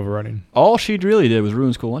 wife of a running. All she really did was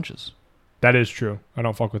ruin school lunches. That is true. I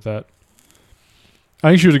don't fuck with that. I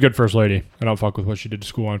think she was a good first lady. I don't fuck with what she did to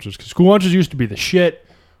school lunches. Because school lunches used to be the shit.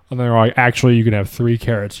 And they were like, actually, you can have 3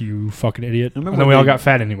 carrots, you fucking idiot. And then we all got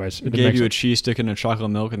fat anyways. It Gave you a cheese stick and a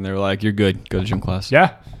chocolate milk, and they were like, you're good. Go to gym class.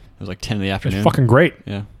 Yeah. It was like 10 in the It afternoon. was fucking great.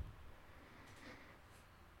 Yeah.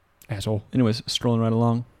 Asshole. Anyways, strolling right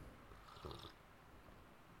along.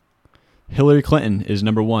 Hillary Clinton is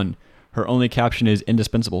number 1. Her only caption is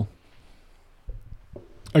indispensable.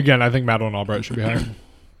 Again, I think Madeline Albright should be higher.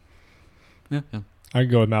 Yeah. I'd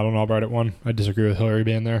go with Madeline Albright at 1. I disagree with Hillary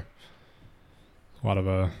being there. A lot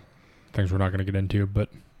of things we're not going to get into, but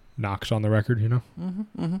knocks on the record, you know?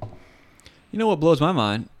 You know what blows my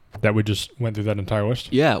mind? That we just went through that entire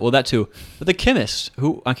list. Yeah, well, that too. But the chemist,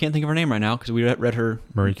 who I can't think of her name right now because we read her.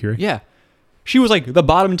 Marie Curie. Yeah. She was like the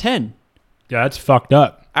bottom 10. Yeah, that's fucked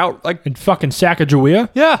up. Out, like. In fucking Sacagawea?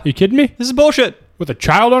 Yeah. You kidding me? This is bullshit. With a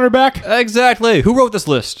child on her back? Exactly. Who wrote this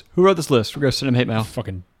list? We're going to send him hate mail.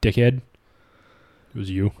 Fucking dickhead. It was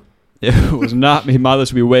you. It was not me. My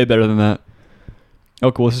list would be way better than that.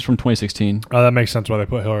 Oh, cool. This is from 2016. Oh, that makes sense why they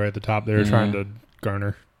put Hillary at the top. They were Yeah. trying to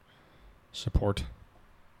garner support.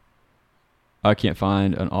 I can't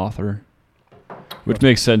find an author. Which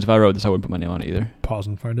makes sense. If I wrote this, I wouldn't put my name on it either. Pause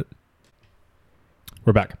and find it.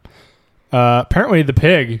 We're back. Apparently, the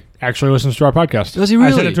pig actually listens to our podcast. Does he I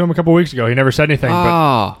sent really? it to him a couple weeks ago. He never said anything,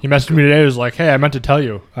 but he messaged me today. He was like, "Hey, I meant to tell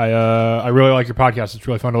you. I really like your podcast. It's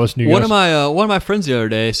really fun to listen to you One guys." of my friends the other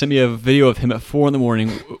day sent me a video of him at 4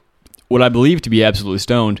 a.m, what I believe to be absolutely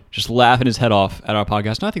stoned, just laughing his head off at our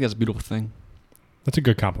podcast. And I think that's a beautiful thing. That's a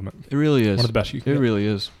good compliment. It really is. One of the best you can It get. really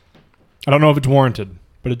is. I don't know if it's warranted,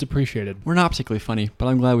 but it's appreciated. We're not particularly funny, but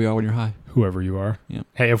I'm glad we are when you're high. Whoever you are. Yeah.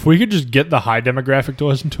 Hey, if we could just get the high demographic to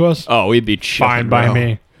listen to us, Oh, we'd be chuffing, fine by bro.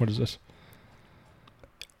 me. What is this?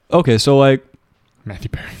 Okay, so like, Matthew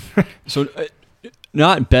Perry. so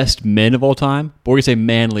not best men of all time, but we're gonna say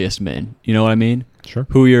manliest men. You know what I mean? Sure.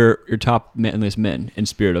 Who are your top manliest men in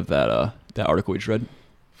spirit of that article we just read?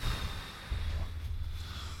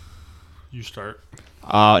 You start.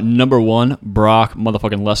 Number 1, Brock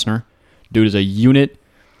motherfucking Lesnar. Dude is a unit.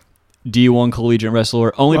 D1 collegiate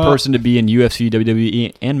wrestler. Only person to be in UFC,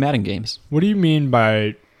 WWE, and Madden games. What do you mean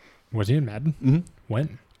by... Was he in Madden? Mm-hmm.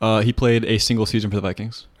 When? He played a single season for the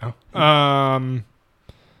Vikings. Oh.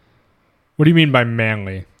 What do you mean by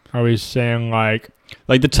manly? Are we saying like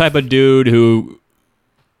Like the type of dude who,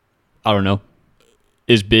 I don't know,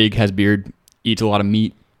 is big, has beard, eats a lot of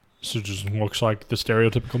meat. so just looks like the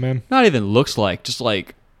stereotypical man? Not even looks like, just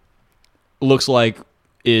like looks like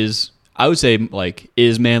is. I would say like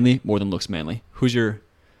is manly more than looks manly. Who's your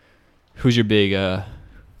big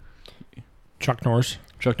Chuck Norris.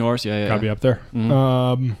 Chuck Norris? Yeah. Gotta be up there.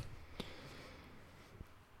 Mhm.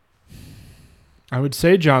 I would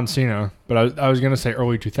say John Cena, but I was going to say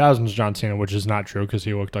early 2000s John Cena, which is not true because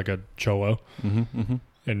he looked like a cholo.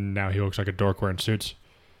 And now he looks like a dork wearing suits.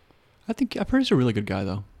 I'm pretty sure he's a really good guy,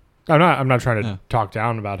 though. I'm not trying to talk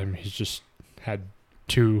down about him. He's just had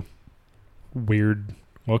two weird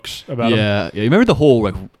looks about him. Yeah. You remember the whole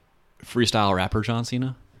like freestyle rapper John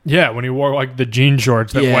Cena? Yeah, when he wore like the jean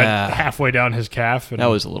shorts that went halfway down his calf. And, that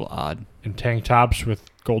was a little odd. And tank tops with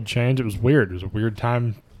gold chains. It was weird. It was a weird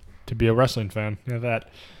time to be a wrestling fan. You know that.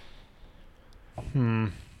 I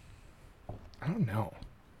don't know.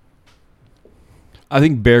 I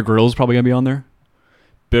think Bear Grylls is probably going to be on there.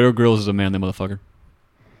 Bear Grylls is a manly motherfucker.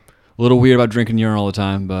 A little weird about drinking urine all the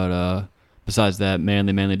time, but besides that,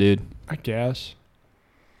 manly dude. I guess.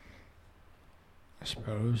 I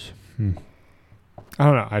suppose. I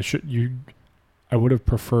don't know. I would have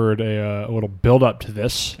preferred a little build up to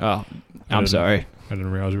this. Oh, I'm sorry. I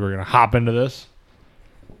didn't realize we were going to hop into this.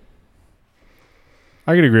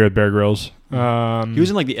 I could agree with Bear Grylls. He was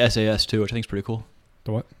in like the SAS too, which I think is pretty cool.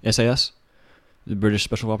 The what? SAS? The British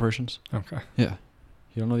Special Operations. Okay. Yeah.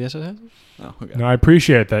 You don't know the SAS? Oh, okay. No, I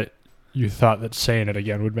appreciate that you thought that saying it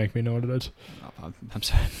again would make me know what it is. Oh, I'm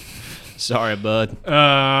sorry. Sorry, bud.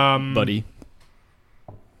 Buddy.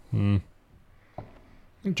 I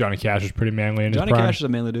think Johnny Cash is pretty manly in his prime. Johnny Cash is a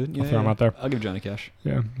manly dude. Yeah, I'll throw him out there. I'll give Johnny Cash.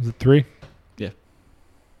 Yeah. Is it 3? Yeah.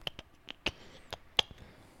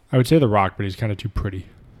 I would say The Rock, but he's kind of too pretty.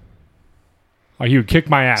 Like, he would kick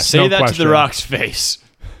my ass. Say no that question. to The Rock's face.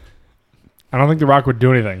 I don't think The Rock would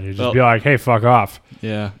do anything. He'd just be like, "Hey, fuck off."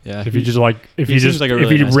 Yeah. If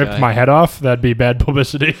he ripped guy. my head off, that'd be bad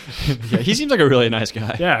publicity. Yeah, he seems like a really nice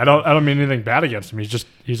guy. Yeah, I don't mean anything bad against him.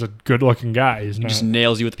 He's a good-looking guy. He just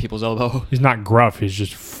nails you with the people's elbow. He's not gruff. He's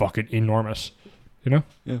just fucking enormous. You know?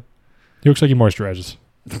 Yeah. He looks like he moisturizes.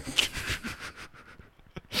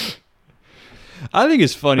 I think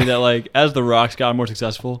it's funny that like as The Rock's gotten more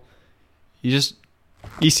successful, he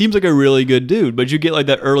seems like a really good dude, but you get like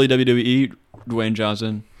that early WWE Dwayne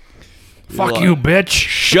Johnson. Fuck you, bitch.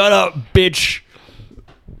 Shut up, bitch.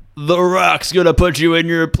 The Rock's gonna put you in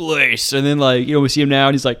your place. And then like, we see him now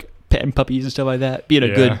and he's like petting puppies and stuff like that, being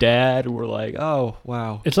a good dad. And we're like, oh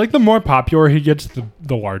wow. It's like the more popular he gets,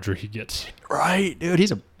 the larger he gets. Right, dude.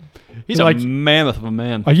 He's a like, mammoth of a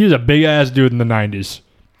man. Like, he was a big ass dude in the 90s.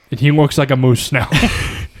 And he looks like a moose now.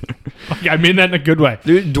 Like, I mean that in a good way.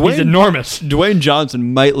 Dude, he's enormous. Dwayne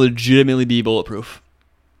Johnson might legitimately be bulletproof.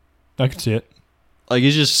 I can see it. Like,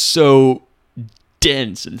 he's just so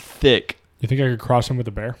dense and thick. You think I could cross him with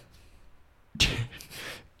a bear?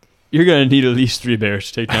 You're going to need at least 3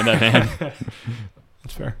 bears to take down that man.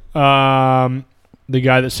 That's fair. The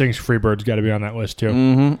guy that sings Freebird's got to be on that list,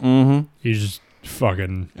 too. He's just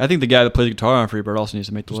fucking... I think the guy that plays guitar on Freebird also needs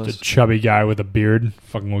to make the list. Just a chubby guy with a beard.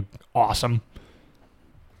 Fucking look awesome.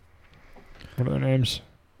 What are their names?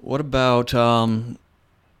 What about...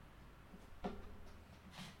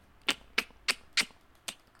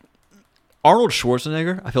 Arnold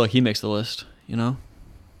Schwarzenegger? I feel like he makes the list, I don't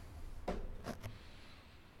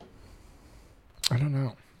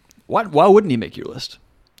know. Why wouldn't he make your list?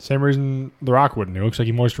 Same reason The Rock wouldn't. He looks like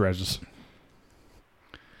he moisturizes.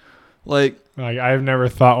 Like I've never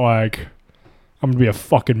thought like I'm gonna be a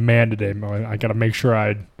fucking man today. I gotta make sure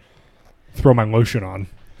I throw my lotion on.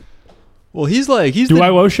 Well, Do I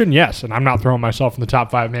lotion? Yes, and I'm not throwing myself in the top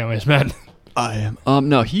 5 manliest men. I am.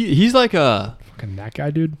 No, he's like a fucking that guy,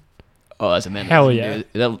 dude. Oh, that's a man. Hell yeah.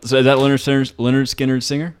 Is that Leonard Skinner's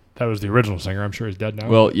singer? That was the original singer. I'm sure he's dead now.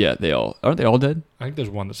 Well, yeah, aren't they all dead? I think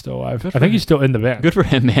there's one that's still alive. I think he's still in the band. Good for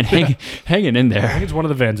him, man. Hanging in there. I think it's one of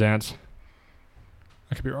the Van Zants.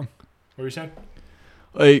 I could be wrong. What were you saying?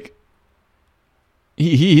 Like,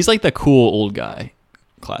 he's like the cool old guy.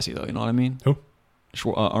 Classy, though. You know what I mean? Who?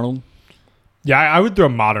 Arnold? Yeah, I would throw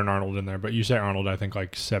modern Arnold in there, but you say Arnold, I think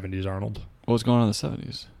like 70s Arnold. What was going on in the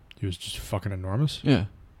 70s? He was just fucking enormous. Yeah.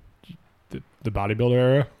 The bodybuilder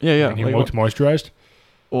era? Yeah. And he looked moisturized?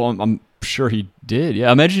 Well, I'm sure he did.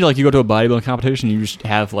 Yeah, imagine like you go to a bodybuilding competition and you just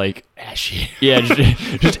have like ashy. Yeah,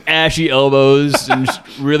 just ashy elbows and just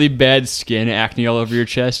really bad skin, acne all over your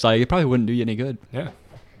chest. Like it probably wouldn't do you any good. Yeah.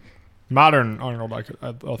 Modern Arnold,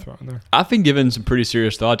 I'll throw in there. I've been given some pretty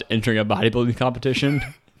serious thought to entering a bodybuilding competition.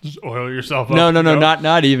 Just oil yourself up. No,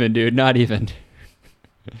 not even, dude. Not even.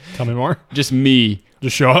 Tell me more. Just me.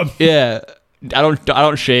 Just show up. Yeah. I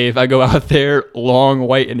don't shave. I go out there long,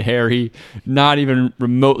 white, and hairy, not even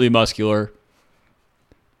remotely muscular.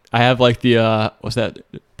 I have like the what's that?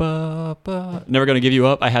 Never Gonna Give You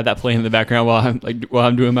Up. I have that playing in the background while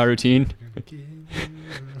I'm doing my routine.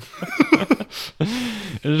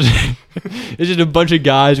 It's just a bunch of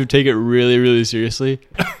guys who take it really, really seriously.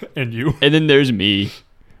 And you. And then there's me.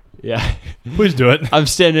 Yeah. Please do it. I'm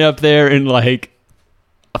standing up there in like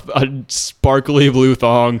a sparkly blue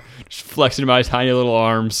thong, just flexing my tiny little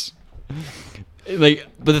arms. Like,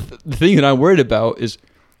 but the thing that I'm worried about is,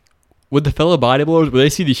 would the fellow bodybuilders, would they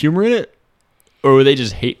see the humor in it, or would they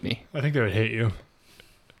just hate me? I think they would hate you.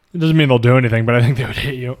 It doesn't mean they'll do anything, but I think they would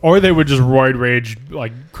hate you. Or they would just roid rage,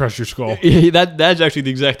 like, crush your skull. That's actually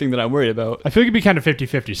the exact thing that I'm worried about. I feel like it'd be kind of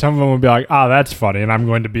 50-50. Some of them would be like, that's funny, and I'm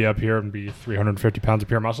going to be up here and be 350 pounds of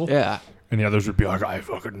pure muscle. Yeah. And the others would be like, I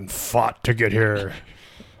fucking fought to get here.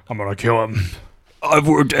 I'm going to kill him. I've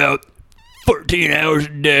worked out 14 hours a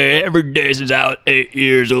day every day since I was 8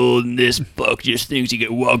 years old, and this fuck just thinks he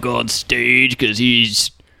can walk on stage because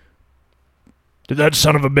he's... Did that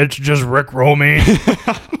son of a bitch just rickroll me?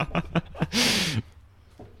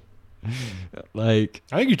 Like,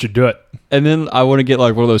 I think you should do it. And then I want to get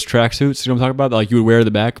like one of those tracksuits, you know what I'm talking about? That, like, you would wear in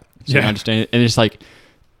the back. So Yeah. I understand it. And it's like,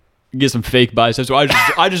 get some fake biceps. So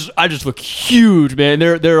I just look huge, man.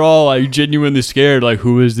 They're all like genuinely scared. Like,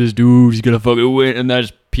 who is this dude? He's gonna fucking win. And then I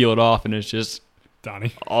just peel it off, and it's just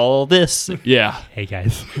Donny. all this. Yeah. Hey,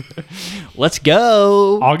 guys. Let's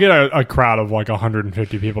go. I'll get a crowd of like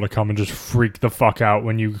 150 people to come and just freak the fuck out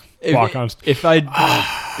when you walk on stage. If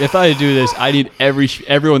I do this, I need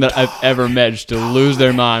everyone that I've ever met just to lose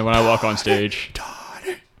their mind when I walk on stage.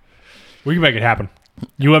 We can make it happen.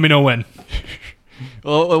 You let me know when.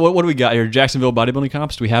 Well, what do we got here? Jacksonville bodybuilding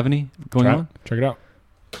comps? Do we have any going on? Check it out.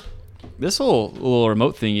 This whole little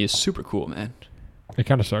remote thingy is super cool, man. It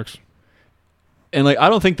kind of sucks. And like, I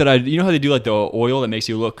don't think that you know how they do like the oil that makes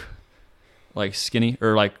you look like skinny,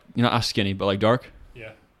 or like, you know, not skinny, but like dark?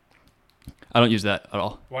 Yeah. I don't use that at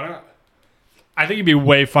all. Why not? I think it'd be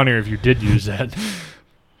way funnier if you did use that.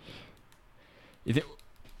 You think?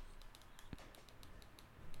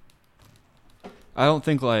 I don't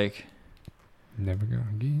think like... Never gonna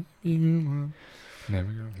give you up. Never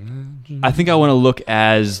gonna let you I think I want to look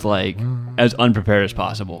as like as unprepared as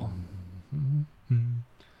possible.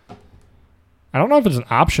 I don't know if it's an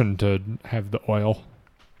option to have the oil.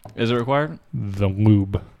 Is it required? The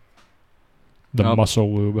lube. The Nope.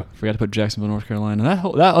 muscle lube. Forgot to put Jacksonville, North Carolina.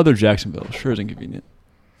 That other Jacksonville sure is inconvenient.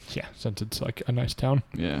 Yeah, since it's like a nice town.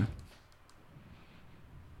 Yeah.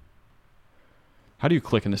 How do you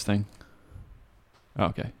click in this thing? Oh,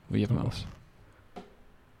 okay. We have a mouse.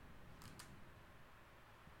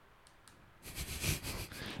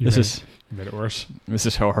 You made it worse. This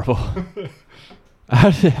is horrible. How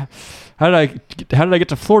did I get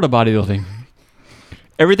to Florida bodybuilding?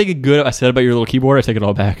 Everything good I said about your little keyboard, I take it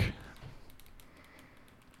all back.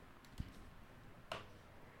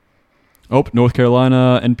 Oh, North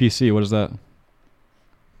Carolina NPC. What is that?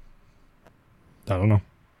 I don't know.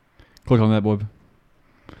 Click on that, boy.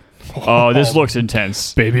 Oh, this looks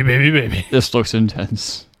intense. Baby, baby, baby. This looks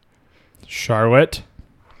intense. Charlotte.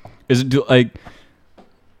 Is it like...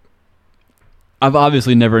 I've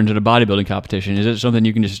obviously never entered a bodybuilding competition. Is it something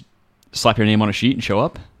you can just slap your name on a sheet and show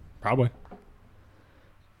up? Probably.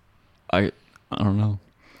 I don't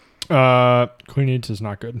know. Clean Eats is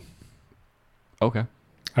not good. Okay.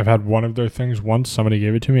 I've had one of their things once. Somebody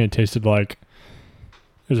gave it to me. It tasted like...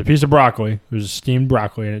 It was a piece of broccoli. It was steamed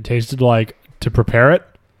broccoli, and it tasted like, to prepare it,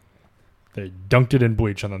 they dunked it in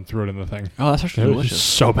bleach and then threw it in the thing. Oh, that's actually It was delicious.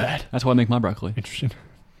 so bad. That's why I make my broccoli. Interesting.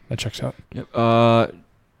 That checks out. Yep.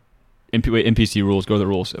 Wait, NPC rules. Go to the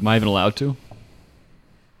rules. Am I even allowed to?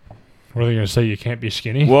 What are they going to say? You can't be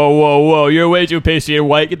skinny? Whoa. You're way too pasty and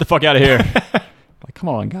white. Get the fuck out of here. Like, come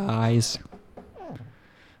on, guys.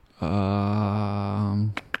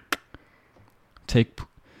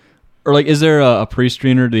 Or like, is there a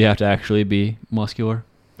pre-screener? Do you have to actually be muscular?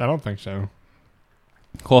 I don't think so.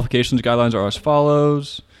 Qualifications guidelines are as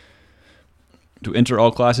follows. To enter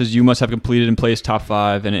all classes, you must have completed and placed top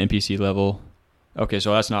 5 in an NPC level. Okay,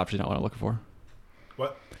 so that's obviously not what I'm looking for.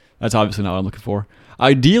 What? That's obviously not what I'm looking for.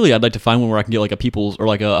 Ideally, I'd like to find one where I can get like a people's or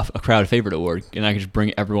like a crowd favorite award, and I can just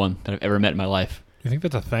bring everyone that I've ever met in my life. You think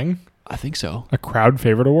that's a thing? I think so. A crowd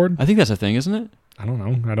favorite award? I think that's a thing, isn't it? I don't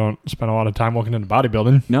know. I don't spend a lot of time looking into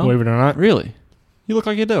bodybuilding. No? Believe it or not. Really? You look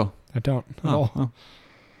like you do. I don't at all. Oh.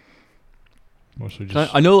 Mostly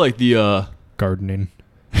just I know like the... gardening.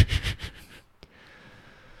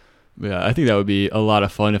 Yeah, I think that would be a lot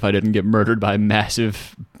of fun if I didn't get murdered by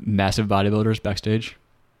massive bodybuilders backstage.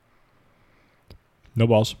 No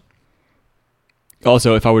balls.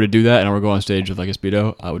 Also, if I were to do that and I were to go on stage with like a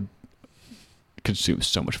Speedo, I would consume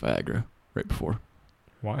so much Viagra right before.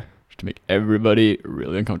 Why? Just to make everybody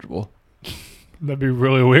really uncomfortable. That'd be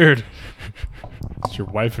really weird. Is your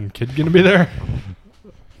wife and kid going to be there?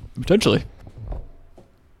 Potentially.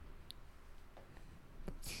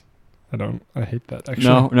 I hate that,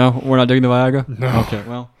 actually. No, we're not doing the Viagra? No. Okay,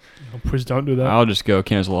 well. No, please don't do that. I'll just go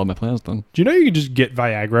cancel all my plans then. Do you know you can just get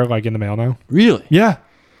Viagra, like, in the mail now? Really? Yeah.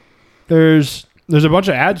 There's a bunch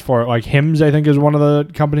of ads for it. Like, Hims, I think, is one of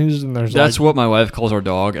the companies, and there's That's what my wife calls our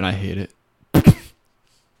dog, and I hate it.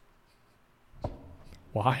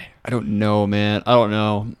 Why? I don't know, man. I don't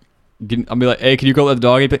know. I'll be like, hey, can you go let the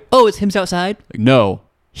dog in? Oh, it's Him's outside? Like, no,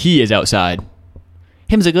 he is outside.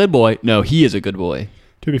 Him's a good boy. No, he is a good boy.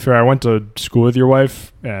 To be fair, I went to school with your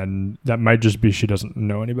wife, and that might just be she doesn't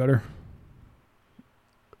know any better.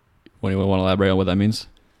 Anyone want to elaborate on what that means?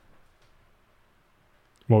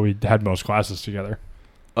 Well, we had most classes together.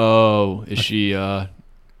 Oh, is she... I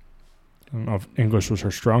don't know if English was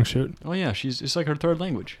her strong suit. Oh, yeah, it's like her third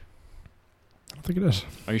language. I don't think it is.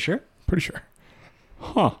 Are you sure? Pretty sure.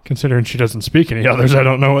 Huh. Considering she doesn't speak any others, I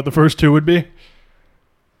don't know what the first two would be.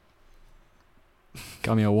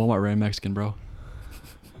 Got me a Walmart ran Mexican, bro.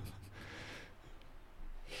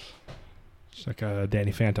 It's like a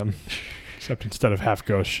Danny Phantom. Except instead of half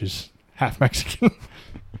ghost, she's half Mexican.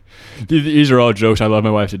 These are all jokes. I love my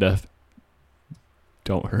wife to death.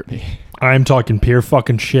 Don't hurt me. I'm talking pure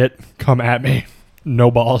fucking shit. Come at me. No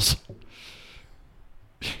balls.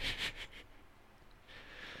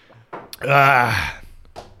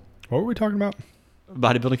 What were we talking about?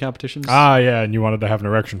 Bodybuilding competitions? Ah, yeah, and you wanted to have an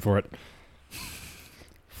erection for it.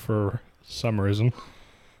 For some reason.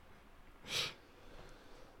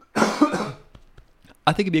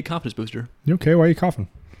 I think it'd be a confidence booster. You okay? Why are you coughing?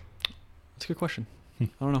 That's a good question. I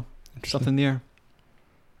don't know. Something in the air.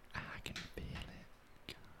 I can feel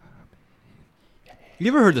it. You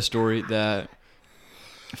ever heard the story that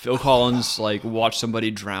Phil Collins watched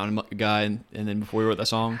somebody drown a guy and then before he wrote that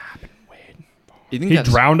song? You think he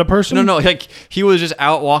drowned a person? No. He was just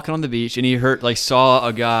out walking on the beach and he saw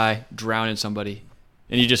a guy drowning somebody,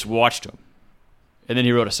 and he just watched him, and then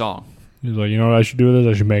he wrote a song. He's like, you know what I should do with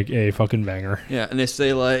this? I should make a fucking banger. Yeah, and they say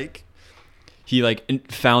he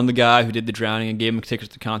found the guy who did the drowning and gave him tickets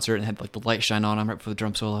to the concert and had the light shine on him right before the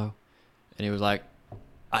drum solo, and he was like,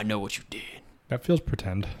 "I know what you did." That feels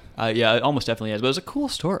pretend. Yeah, it almost definitely is, but it was a cool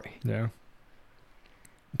story. Yeah.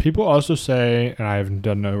 People also say, and I haven't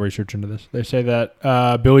done no research into this, they say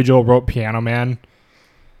that Billy Joel wrote Piano Man.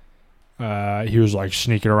 He was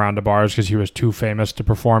sneaking around to bars because he was too famous to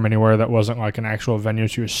perform anywhere that wasn't an actual venue.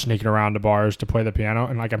 So he was sneaking around to bars to play the piano.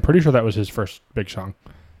 And I'm pretty sure that was his first big song.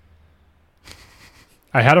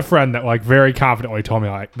 I had a friend that very confidently told me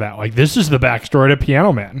that. This is the backstory to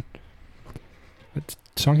Piano Man. That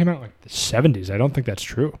song came out the 70s. I don't think that's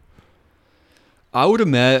true. I would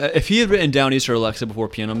imagine if he had written Down East or Alexa before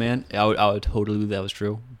Piano Man, I would totally believe that was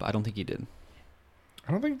true. But I don't think he did.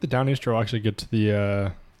 I don't think the Down East will actually get to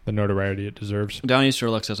the notoriety it deserves. Down East or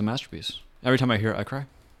Alexa is a masterpiece. Every time I hear it, I cry.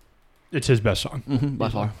 It's his best song. Mm-hmm, by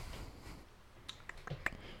far.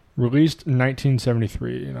 Released in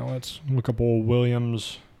 1973. Let's look up old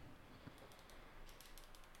Williams.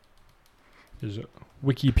 Is it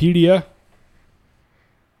Wikipedia?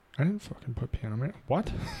 I didn't fucking put Piano Man.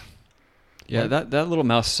 What? Yeah, that little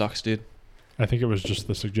mouse sucks, dude. I think it was just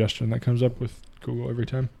the suggestion that comes up with Google every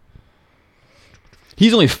time.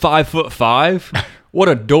 He's only 5'5". What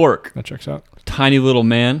a dork. That checks out. Tiny little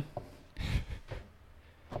man.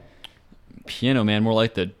 Piano Man, more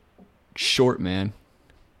like the short man.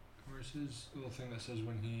 Where's his little thing that says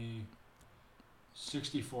when he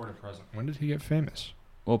 64 to present? When did he get famous?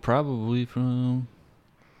 Well, probably from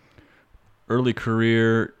early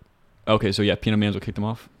career. Okay, so yeah, Piano Man's what kicked him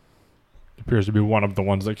off. Appears to be one of the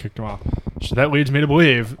ones that kicked him off. So that leads me to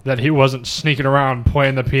believe that he wasn't sneaking around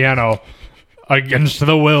playing the piano against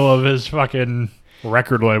the will of his fucking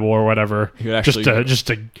record label or whatever, just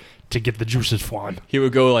to get the juices flowing. He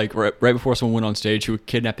would go right before someone went on stage. He would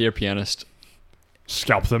kidnap their pianist,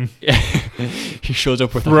 scalp them. Yeah. He shows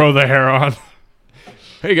up with throw the hair on.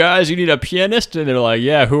 Hey guys, you need a pianist? And they're like,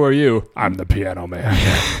 yeah, who are you? I'm the Piano Man.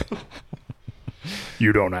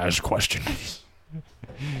 You don't ask questions.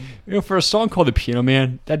 For a song called The Piano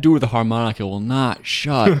Man, that dude with the harmonica will not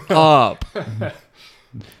shut up.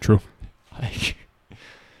 True.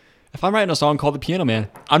 If I'm writing a song called The Piano Man,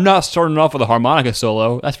 I'm not starting off with a harmonica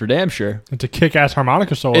solo. That's for damn sure. It's a kick-ass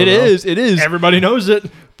harmonica solo. It is. Everybody knows it.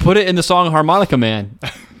 Put it in the song Harmonica Man. You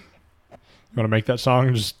want to make that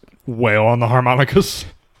song just wail on the harmonicas?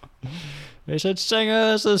 They said, sing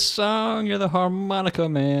us a song, you're the harmonica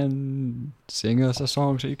man. Sing us a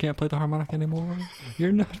song so you can't play the harmonica anymore.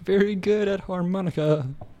 You're not very good at harmonica.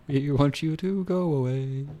 We want you to go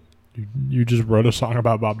away. You just wrote a song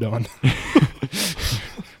about Bob Dylan.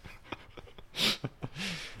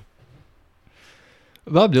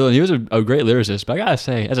 Bob Dylan, he was a great lyricist, but I gotta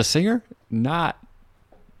say, as a singer, not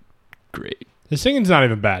great. His singing's not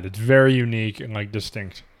even bad. It's very unique and like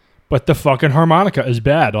distinct. But the fucking harmonica is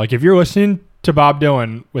bad. Like if you're listening to Bob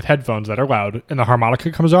Dylan with headphones that are loud and the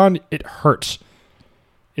harmonica comes on, it hurts.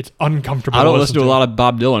 It's uncomfortable. I don't listen to a lot of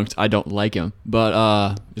Bob Dylan 'cause I don't like him.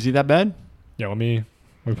 But is he that bad? Yeah, let me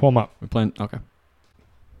pull him up. We're playing. Okay.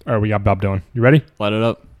 All right, we got Bob Dylan. You ready? Light it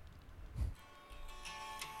up.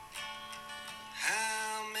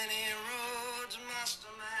 How many roads must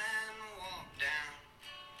a man walk down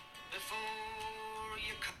before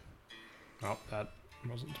you come? Oh, that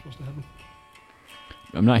wasn't supposed to happen.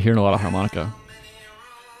 I'm not hearing a lot of harmonica.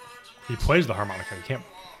 He plays the harmonica. He can't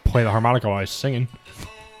play the harmonica while he's singing.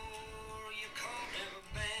 You call him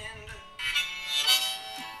a band.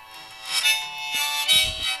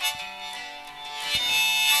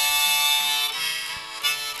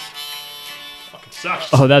 Fucking sucks.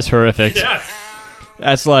 Oh, that's horrific. Yeah.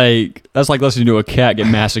 That's like listening to a cat get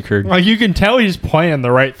massacred. Like you can tell he's playing the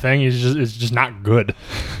right thing. It's just not good.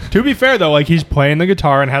 To be fair though, like he's playing the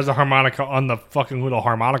guitar and has the harmonica on the fucking little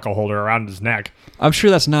harmonica holder around his neck. I'm sure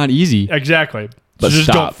that's not easy. Exactly. But so just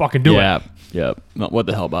stop. don't fucking do it. Yeah. No, what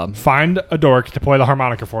the hell, Bob? Find a dork to play the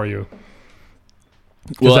harmonica for you.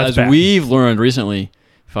 Well, that's as bad. we've learned recently,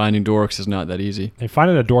 finding dorks is not that easy. Hey,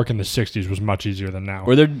 finding a dork in the 60s was much easier than now.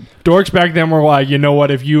 Or they're Dorks back then were like, you know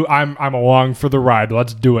what, if you I'm along for the ride,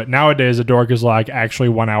 let's do it. Nowadays a dork is like, actually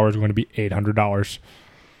 1 hour is going to be $800.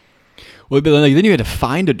 well, but like, then you had to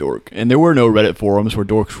find a dork, and there were no Reddit forums where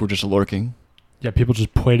dorks were just lurking. Yeah, people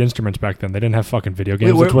just played instruments back then. They didn't have fucking video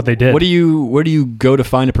games. That's what they did. Where do you go to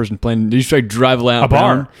find a person playing? Do you just like drive around A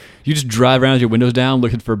bar. You just drive around with your windows down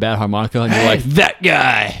looking for a bad harmonica, and you're like, that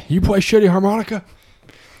guy. You play shitty harmonica?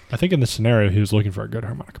 I think in this scenario he was looking for a good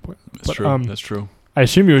harmonica player. That's true. That's true. I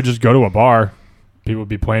assume you would just go to a bar. People would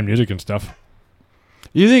be playing music and stuff.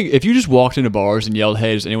 You think if you just walked into bars and yelled,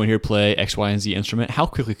 "Hey, does anyone here play X, Y, and Z instrument?" How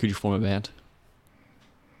quickly could you form a band?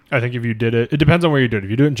 I think if you did it depends on where you did it. If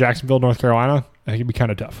you do it in Jacksonville, North Carolina, I think it'd be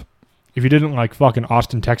kind of tough. If you did it in like fucking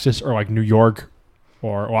Austin, Texas, or like New York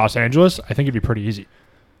or Los Angeles, I think it'd be pretty easy.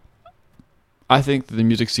 I think the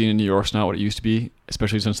music scene in New York's not what it used to be,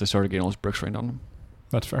 especially since they started getting all those bricks rained on them.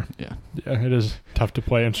 That's fair. Yeah. Yeah, it is tough to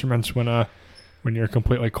play instruments when you're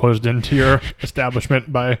completely closed into your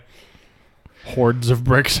establishment by hordes of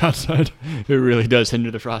bricks outside. It really does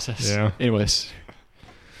hinder the process. Yeah. Anyways.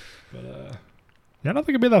 But, yeah, I don't think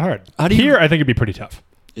it'd be that hard. How do you- Here, I think it'd be pretty tough.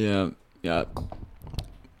 Yeah.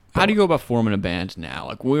 How do you go about forming a band now?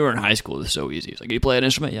 Like when we were in high school, it was so easy. It's like, you play an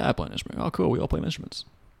instrument? Yeah, I play an instrument. Oh, cool. We all play instruments.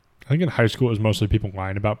 I think in high school it was mostly people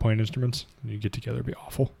lying about playing instruments. You get together, it'd be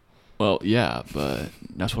awful. Well, yeah, but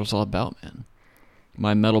that's what it's all about, man.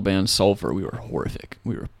 My metal band, Sulfur, we were horrific.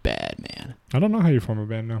 We were bad, man. I don't know how you form a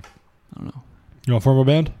band now. I don't know. You want to form a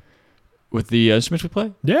band? With the instruments we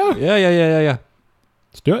play? Yeah. Yeah.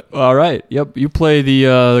 Let's do it. All right. Yep. You play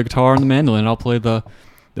the guitar and the mandolin. I'll play the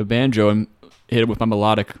banjo and hit it with my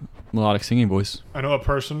melodic singing voice. I know a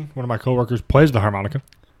person, one of my coworkers, plays the harmonica.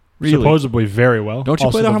 Really? Supposedly very well. Don't you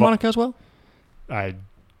Also play the harmonica as well? I,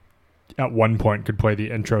 at one point, could play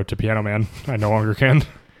the intro to Piano Man. I no longer can.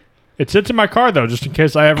 It sits in my car, though, just in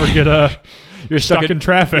case I ever get you're stuck in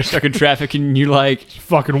traffic. Stuck in traffic and you're like...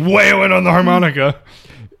 fucking wailing on the harmonica.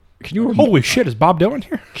 Holy shit, is Bob Dylan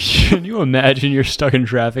here? Can you imagine you're stuck in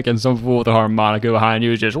traffic and some fool with a harmonica behind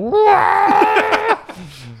you is just...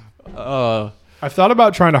 I've thought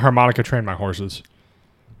about trying to harmonica train my horses.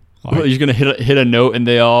 Well, you're going to hit a note and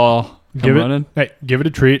they all come running? Give it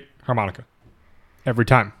a treat, harmonica. Every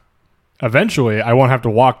time. Eventually, I won't have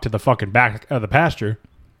to walk to the fucking back of the pasture.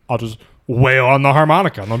 I'll just wail on the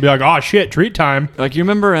harmonica. And they'll be like, oh shit, treat time. Like, you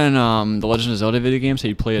remember in the Legend of Zelda video games how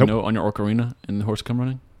you play a Nope. note on your ocarina and the horse come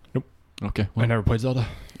running? Nope. Okay. I never played Zelda.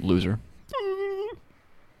 Loser.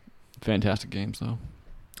 Fantastic games, though.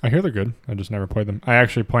 I hear they're good. I just never played them. I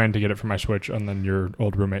actually planned to get it for my Switch, and then your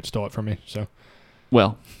old roommate stole it from me. So,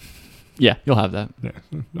 Well, yeah, you'll have that. yeah,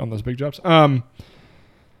 on those big jobs.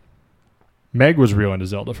 Meg was real into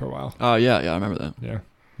Zelda for a while. Oh, yeah, I remember that. Yeah,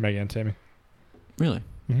 Meg and Sammy. Really?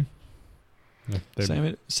 Mm-hmm.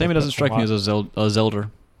 Yeah, Sammy doesn't strike me as a Zelda.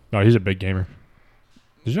 No, he's a big gamer.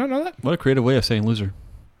 Did you not know that? What a creative way of saying loser.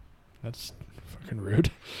 That's fucking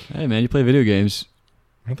rude. Hey, man, you play video games.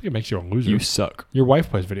 I don't think it makes you a loser. You suck. Your wife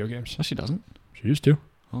plays video games. No, she doesn't. She used to.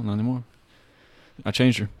 Oh, not anymore. I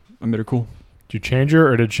changed her. I made her cool. Did you change her,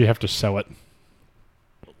 or did she have to sell it?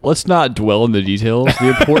 Let's not dwell on the details. The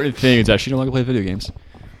important thing is that she no longer plays video games.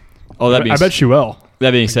 Oh, I bet she will.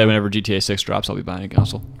 That being said, whenever GTA 6 drops, I'll be buying a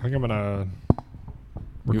console. I think I'm gonna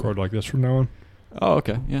record like this from now on. Oh,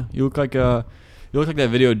 okay. Yeah, you look like that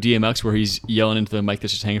video of DMX where he's yelling into the mic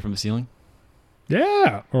that's just hanging from the ceiling.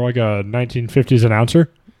 Yeah, or like a 1950s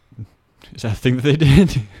announcer. Is that a thing that they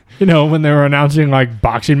did? You know, when they were announcing like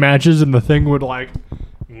boxing matches and the thing would like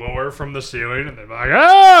lower from the ceiling and they'd be like,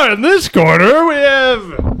 oh, in this corner we have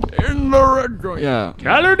In the red corner. Yeah.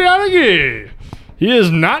 Tyler Donny. He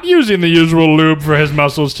is not using the usual lube for his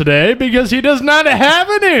muscles today because he does not have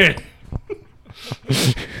any.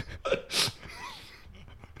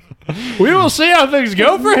 We will see how things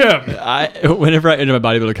go for him. Whenever I enter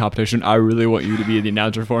my bodybuilding competition, I really want you to be the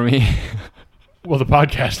announcer for me. Well, the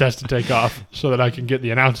podcast has to take off so that I can get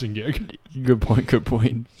the announcing gig. Good point. Good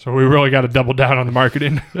point. So we really got to double down on the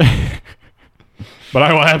marketing. But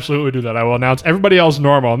I will absolutely do that. I will announce everybody else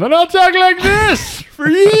normal, and then I'll talk like this for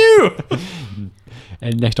you.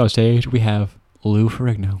 And next on stage, we have Lou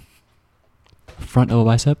Ferrigno. Front of a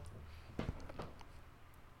bicep.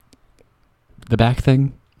 The back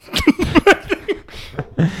thing.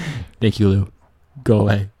 Thank you, Lou. Go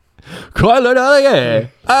away.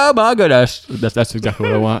 Oh my goodness. That's exactly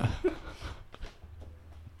what I want.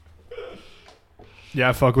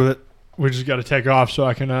 Yeah, fuck with it. We just got to take off so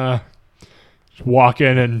I can just walk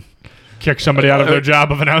in and kick somebody out of their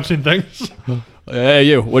job of announcing things. Hey,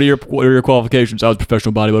 you. What are your qualifications? I was a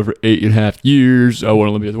professional bodybuilder for 8.5 years. I want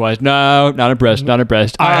to limit otherwise. No, not impressed. Not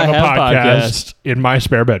impressed. I have a podcast in my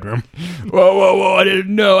spare bedroom. Whoa. I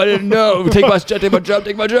didn't know. Take my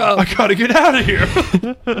job. I gotta get out of here.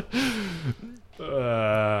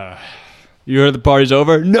 You heard the party's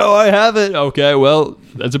over? No, I haven't. Okay, well,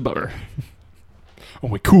 that's a bummer.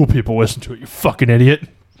 Only cool people listen to it, you fucking idiot.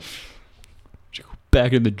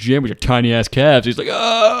 Back in the gym with your tiny ass calves. He's like,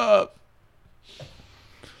 ah.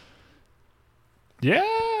 Yeah.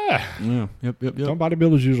 Yep. Don't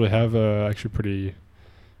bodybuilders usually have actually pretty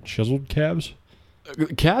chiseled calves?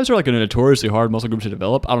 Calves are like a notoriously hard muscle group to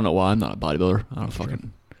develop. I don't know why. I'm not a bodybuilder. I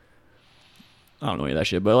don't know any of that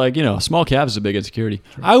shit. But like, small calves is a big insecurity.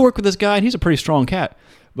 Sure. I work with this guy and he's a pretty strong cat.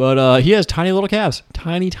 But he has tiny little calves.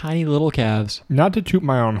 Tiny little calves. Not to toot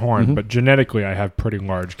my own horn, but genetically I have pretty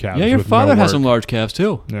large calves. Yeah, your father has some large calves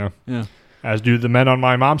too. Yeah. As do the men on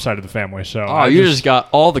my mom's side of the family. So you just got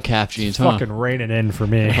all the calf genes, huh? Fucking raining in for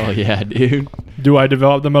me. Oh yeah, dude. Do I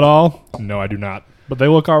develop them at all? No, I do not. But they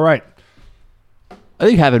look all right. I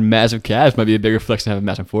think having massive calves might be a bigger flex than having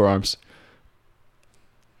massive forearms.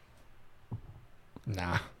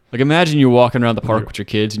 Nah. Like imagine you're walking around the park with your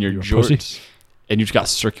kids and your jorts, pussy? And you just got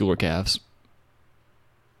circular calves.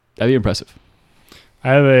 That'd be impressive. I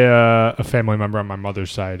have a family member on my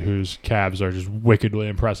mother's side whose calves are just wickedly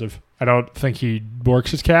impressive. I don't think he works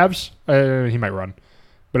his calves. He might run,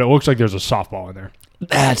 but it looks like there's a softball in there.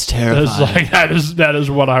 That's terrifying. That is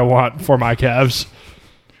what I want for my calves.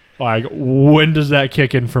 Like, when does that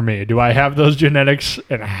kick in for me? Do I have those genetics,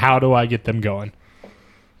 and how do I get them going?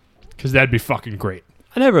 Because that'd be fucking great.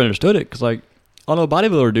 I never understood it because, like, I know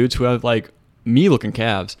bodybuilder dudes who have like me-looking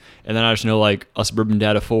calves, and then I just know like a suburban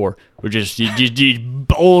dad of 4 with just these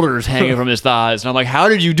boulders hanging from his thighs, and I'm like, how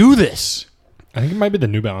did you do this? I think it might be the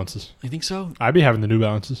New Balances. You think so? I'd be having the New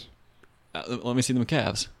Balances. Let me see them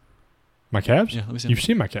calves. My calves? Yeah, let me see them. You've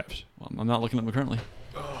seen my calves. Well, I'm not looking at them currently.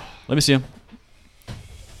 Let me see them.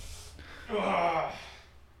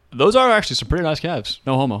 Those are actually some pretty nice calves.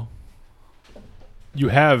 No homo. You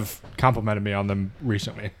have complimented me on them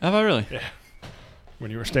recently. Have I really? Yeah.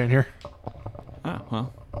 When you were staying here. Oh,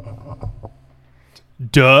 well.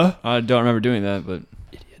 Duh. I don't remember doing that, but...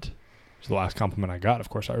 Idiot. It's the last compliment I got. Of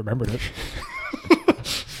course, I remembered it.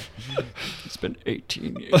 It's been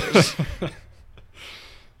 18 years.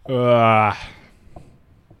 I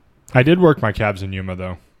did work my calves in Yuma,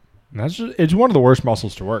 though. And it's one of the worst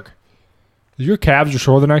muscles to work. If your calves are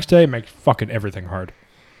sore the next day, it makes fucking everything hard.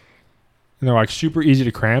 And they're like super easy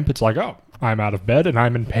to cramp. It's like, oh, I'm out of bed and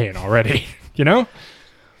I'm in pain already. You know?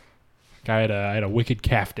 I had a wicked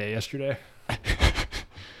calf day yesterday.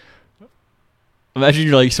 Imagine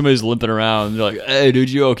you're like, somebody's limping around. And they're like, hey,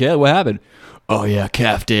 dude, you okay? What happened? Oh, yeah,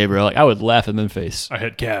 calf day, bro. Like, I would laugh at them in the face. I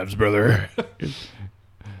had calves, brother.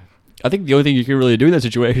 I think the only thing you can really do in that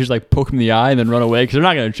situation is like poke them in the eye and then run away because they're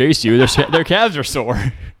not going to chase you. Their calves are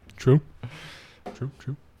sore. True.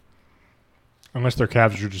 Unless their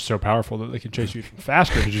calves are just so powerful that they can chase you even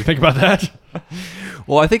faster. Did you think about that?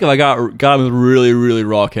 Well, I think if I got them with really, really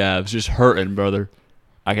raw calves, just hurting, brother,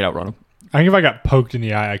 I could outrun them. I think if I got poked in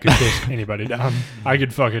the eye, I could chase anybody down. I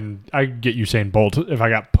could get Usain Bolt if I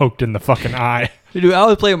got poked in the fucking eye. Dude, I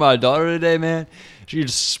was playing with my daughter today, man. She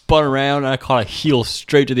just spun around and I caught a heel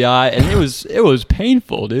straight to the eye, and it was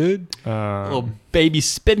painful, dude. A little baby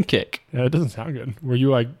spin kick. Yeah, it doesn't sound good. Were you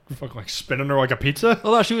like spinning her like a pizza?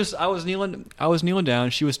 Well, no, I was kneeling down.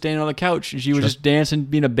 She was standing on the couch and she was just dancing,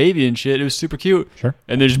 being a baby and shit. It was super cute. Sure.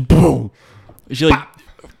 And then just boom. She like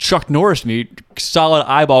Chuck Norris me, solid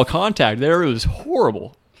eyeball contact there. It was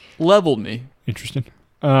horrible. Leveled me. Interesting.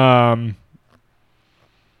 I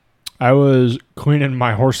was cleaning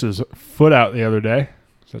my horse's foot out the other day.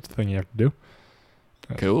 So that's the thing you have to do.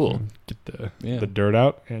 Cool. Get the dirt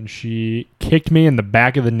out, and she kicked me in the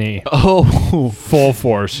back of the knee. Oh, Full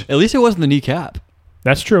force. at least it wasn't the kneecap.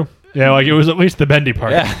 That's true. Yeah, like it was at least the bendy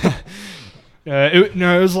part. Yeah. It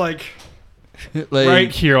was like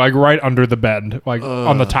right here, like right under the bend, like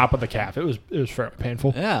on the top of the calf. It was fairly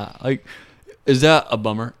painful. Yeah, like, is that a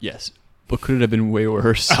bummer? Yes, but could it have been way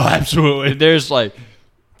worse? Oh, absolutely. There's like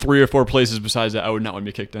 3 or 4 places besides that I would not want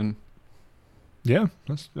to be kicked in. Yeah,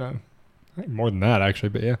 that's I think more than that actually,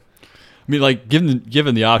 but yeah. I mean, like, given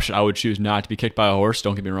the option, I would choose not to be kicked by a horse.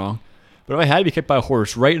 Don't get me wrong, but if I had to be kicked by a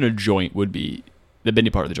horse, right in a joint would be the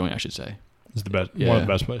bendy part of the joint, I should say. It's the best, Yeah. one of the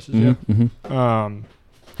best places. Mm-hmm, Yeah. mm-hmm.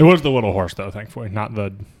 It was the little horse though, thankfully, not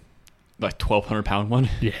the Like 1,200-pound one.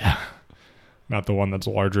 yeah, not the one that's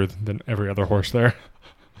larger than every other horse there.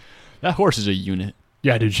 That horse is a unit.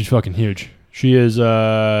 Yeah, dude, she's fucking huge. She is.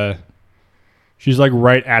 She's like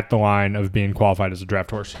right at the line of being qualified as a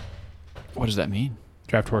draft horse. What does that mean?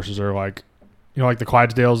 Draft horses are like, like the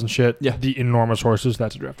Clydesdales and shit. Yeah. The enormous horses.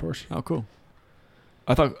 That's a draft horse. Oh, cool.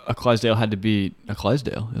 I thought a Clydesdale had to be a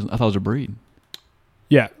Clydesdale. I thought it was a breed.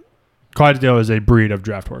 Yeah. Clydesdale is a breed of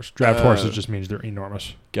draft horse. Draft horses just means they're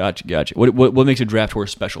enormous. Gotcha. What makes a draft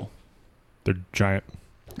horse special? They're giant.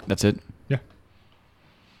 That's it? Yeah.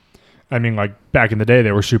 I mean, like back in the day,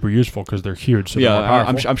 they were super useful because they're huge. So they're more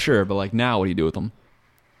powerful. I'm sure, but like now, what do you do with them?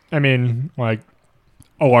 I mean, like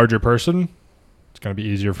a larger person, it's going to be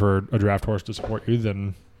easier for a draft horse to support you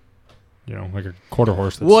than, like a quarter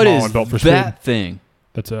horse that's What small is and built for that speed. thing?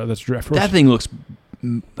 That's a draft horse. That thing looks...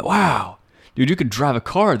 Wow. Dude, you could drive a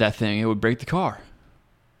car with that thing. It would break the car.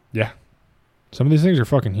 Yeah. Some of these things are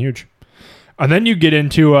fucking huge. And then you get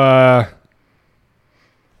into,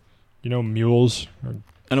 mules or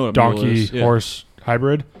I know what a donkey mule is. Yeah. horse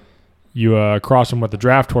hybrid. You cross them with the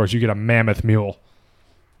draft horse, you get a mammoth mule.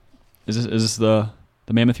 Is this the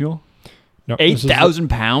mammoth mule? No, 8,000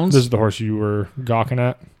 pounds? This is the horse you were gawking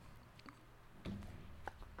at.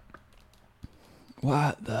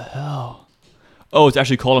 What the hell? Oh, it's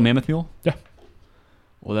actually called a mammoth mule? Yeah.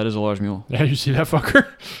 Well, that is a large mule. Yeah, you see that fucker?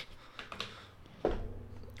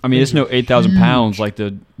 I mean, it's no 8,000 pounds like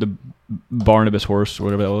the Barnabas horse or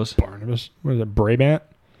whatever that was. Barnabas. What is it, Brabant?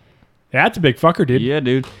 Yeah, that's a big fucker, dude. Yeah,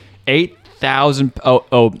 dude. 8,000...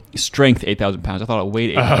 Oh, strength 8,000 pounds. I thought it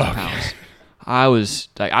weighed 8,000 pounds. I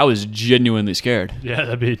was genuinely scared. Yeah,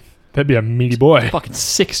 that'd be a meaty boy. Fucking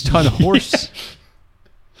 6-ton horse.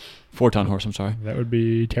 4-ton horse, I'm sorry. That would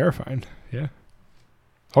be terrifying. Yeah.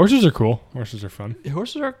 Horses are cool. Horses are fun.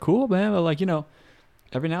 Horses are cool, man. But,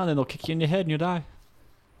 every now and then they'll kick you in your head and you'll die.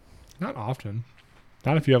 Not often.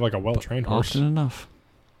 Not if you have, like, a well-trained horse. Often enough.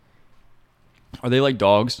 Are they like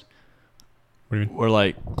dogs? What do you mean? Or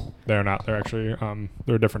like... They're not. They're actually,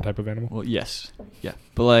 they're a different type of animal. Well, yes. Yeah.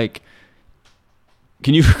 But,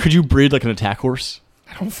 could you breed, an attack horse?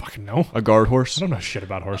 I don't fucking know. A guard horse? I don't know shit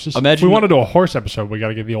about horses. Imagine if we want to do a horse eepisode, we got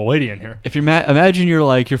to get the old lady in here. If you're imagine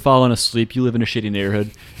you're falling asleep, you live in a shitty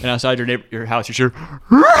neighborhood, and outside your house you hear,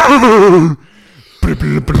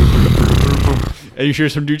 and you hear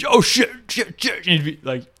some dudes, oh shit, and you'd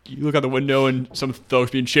be you look out the window and some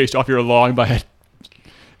thug's being chased off your lawn by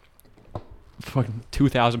a fucking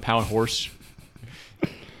 2,000-pound horse.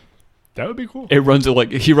 That would be cool. He runs a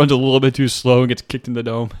little bit too slow and gets kicked in the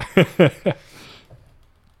dome.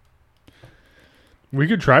 We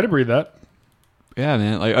could try to breed that. Yeah,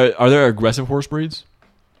 man. Are there aggressive horse breeds?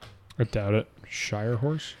 I doubt it. Shire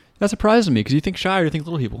horse? That surprises me because you think Shire, you think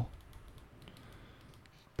little people.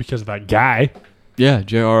 Because of that guy. Yeah,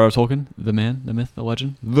 J.R.R. Tolkien, the man, the myth, the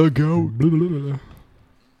legend, the goat. I wonder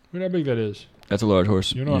how big that is. That's a large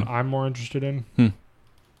horse. You know what I'm more interested in?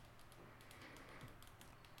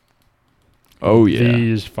 Oh yeah,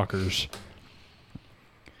 these fuckers.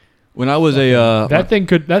 When I was that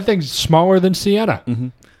thing's smaller than Sienna. Mm-hmm.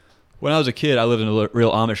 When I was a kid, I lived in a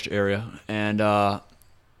real Amish area, and I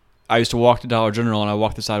used to walk to Dollar General, and I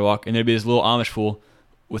walked the sidewalk, and there'd be this little Amish fool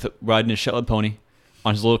riding his Shetland pony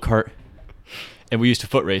on his little cart, and we used to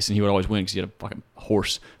foot race, and he would always win because he had a fucking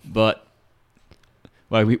horse. But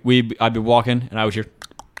I'd be walking, and I would hear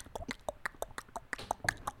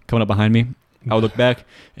coming up behind me. I would look back,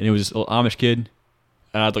 and it was this little Amish kid,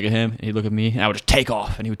 and I'd look at him, and he'd look at me, and I would just take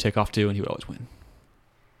off, and he would take off too, and he would always win.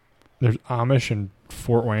 There's Amish in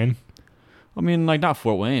Fort Wayne. I mean, not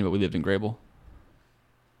Fort Wayne, but we lived in Grable.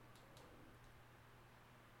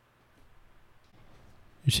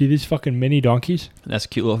 You see these fucking mini donkeys? That's a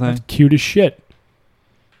cute little thing. That's cute as shit.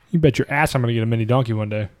 You bet your ass I'm going to get a mini donkey one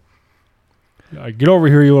day. Get over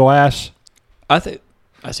here, you little ass. I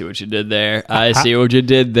see what you did there. I see what you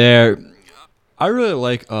did there. I really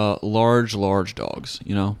like large dogs.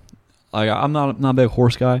 You know, like I'm not a big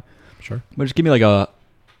horse guy. Sure, but just give me like a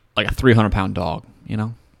 300-pound dog. You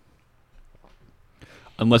know,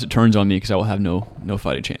 unless it turns on me, because I will have no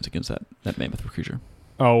fighting chance against that mammoth creature.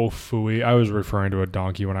 Oh, phooey. I was referring to a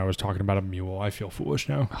donkey when I was talking about a mule. I feel foolish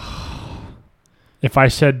now. If I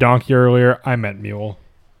said donkey earlier, I meant mule.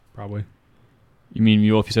 Probably. You mean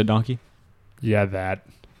mule if you said donkey? Yeah, that.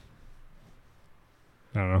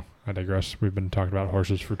 I don't know. I digress. We've been talking about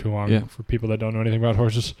horses for too long. Yeah. For people that don't know anything about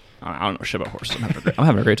horses. I don't know shit about horses. I'm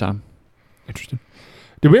having a great time. Interesting.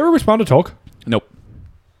 Did we ever respond to Tolk? Nope.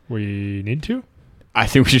 We need to? I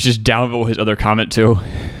think we should just downvote his other comment too.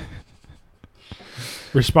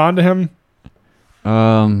 Respond to him.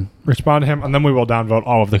 Respond to him, and then we will downvote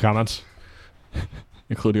all of the comments.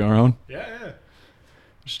 Including our own? Yeah.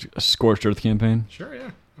 Just a scorched earth campaign. Sure,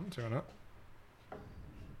 yeah. I don't see why not.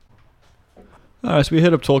 All right, so we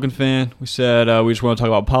hit up Tolkien Fan. We said we just want to talk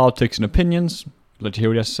about politics and opinions. Let you hear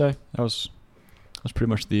what he has to say. That was pretty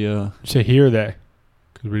much the. You say he or they?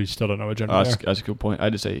 Because we still don't know what gender they are. That's a good point. I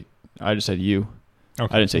just said you.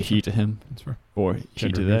 Okay. I didn't say he to him. That's fair. Or he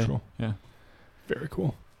Gender to they. neutral. Yeah. Very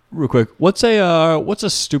cool. Real quick, what's a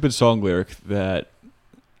stupid song lyric that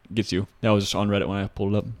gets you? That was just on Reddit when I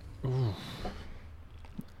pulled it up. Ooh.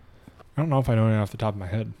 I don't know if I know any off the top of my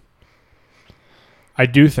head. I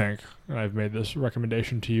do think, and I've made this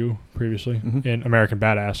recommendation to you previously, in American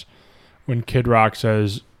Badass, when Kid Rock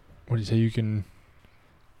says, what do you say, you can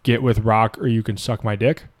get with rock or you can suck my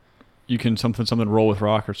dick? You can something roll with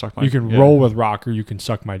rock or suck my dick. You can roll with rock or you can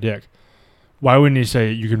suck my dick. Why wouldn't he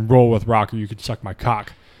say you can roll with rock or you can suck my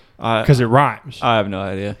cock? Because it rhymes. I have no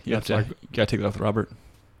idea. You gotta take that off with Robert.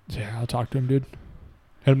 Yeah, I'll talk to him, dude.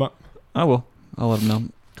 Hit him up. I will. I'll let him know.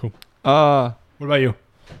 Cool. What about you?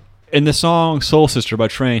 In the song Soul Sister by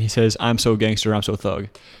Train, he says, I'm so gangster, I'm so thug.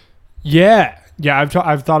 Yeah. Yeah,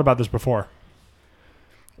 I've thought about this before.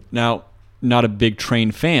 Now, not a big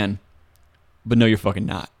Train fan, but no, you're fucking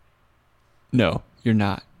not. No, you're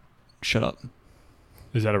not. Shut up.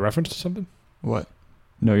 Is that a reference to something? What?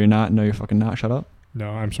 No, you're not. No, you're fucking not. Shut up. No,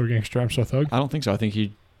 I'm so gangster, I'm so thug. I don't think so. I think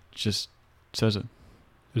he just says it.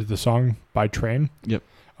 Is the song by Train? Yep.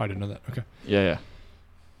 Oh, I didn't know that. Okay. Yeah.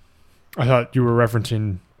 I thought you were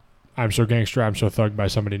referencing I'm so gangster, I'm so thug by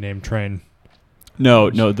somebody named Train. No,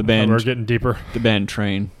 the band. We're getting deeper. The band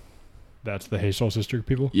Train. That's the Hey Soul Sister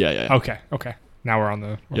people? Yeah. Okay. Now we're on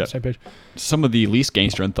the same page. Some of the least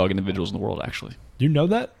gangster and thug individuals in the world, actually. You know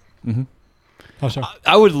that? Mm-hmm. How so?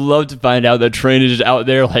 I would love to find out that Train is just out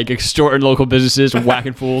there like extorting local businesses and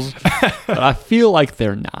whacking fools. But I feel like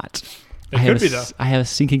they're not. It could be, though. I have a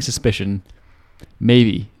sinking suspicion.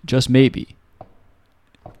 Maybe, just maybe.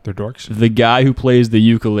 They're dorks? The guy who plays the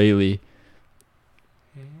ukulele.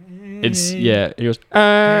 He goes,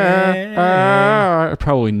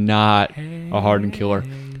 probably not a hardened killer.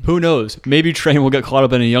 Who knows? Maybe Train will get caught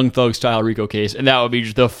up in a Young Thug style RICO case, and that would be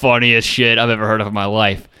just the funniest shit I've ever heard of in my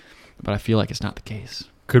life. But I feel like it's not the case.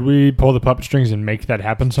 Could we pull the puppet strings and make that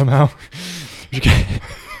happen somehow?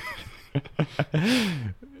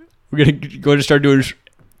 We're going to start doing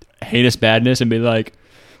heinous badness and be like,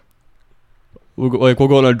 we'll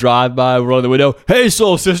go on a drive-by, we'll roll in the window, hey,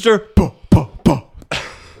 soul sister!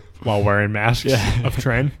 While wearing masks of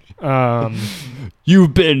Train.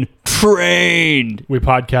 You've been trained! We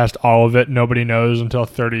podcast all of it. Nobody knows until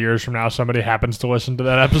 30 years from now somebody happens to listen to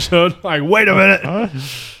that episode. Like, wait a minute!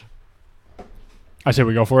 I say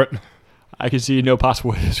we go for it. I can see no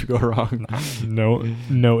possible ways to go wrong.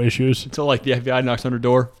 No issues. Until like the FBI knocks on our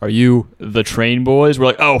door. Are you the Train boys? We're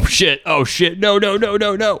like, oh shit,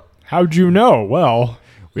 no. How'd you know? Well,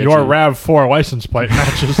 your RAV4 license plate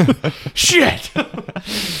matches. Shit!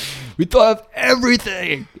 We thought of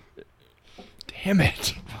everything. Damn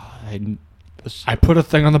it. I put a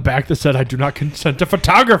thing on the back that said I do not consent to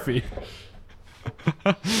photography.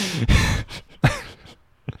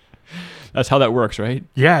 That's how that works, right?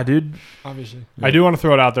 Yeah, dude. Obviously. Yeah. I do want to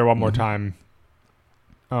throw it out there one more time.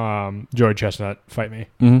 Joey Chestnut, fight me.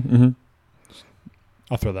 Mm-hmm.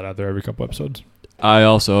 I'll throw that out there every couple episodes. I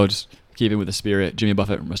also just keep it with the spirit. Jimmy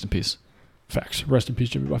Buffett, rest in peace. Facts. Rest in peace,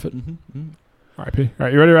 Jimmy Buffett. Mm-hmm. R.I.P. All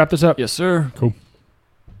right, you ready to wrap this up? Yes, sir. Cool.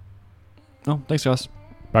 Oh, thanks, guys.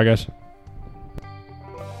 Bye, guys.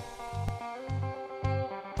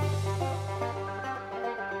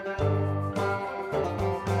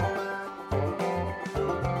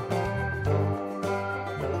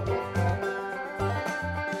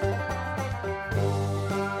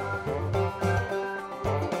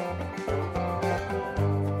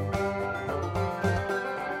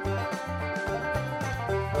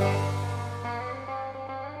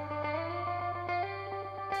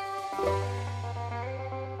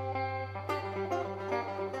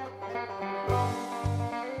 Bye.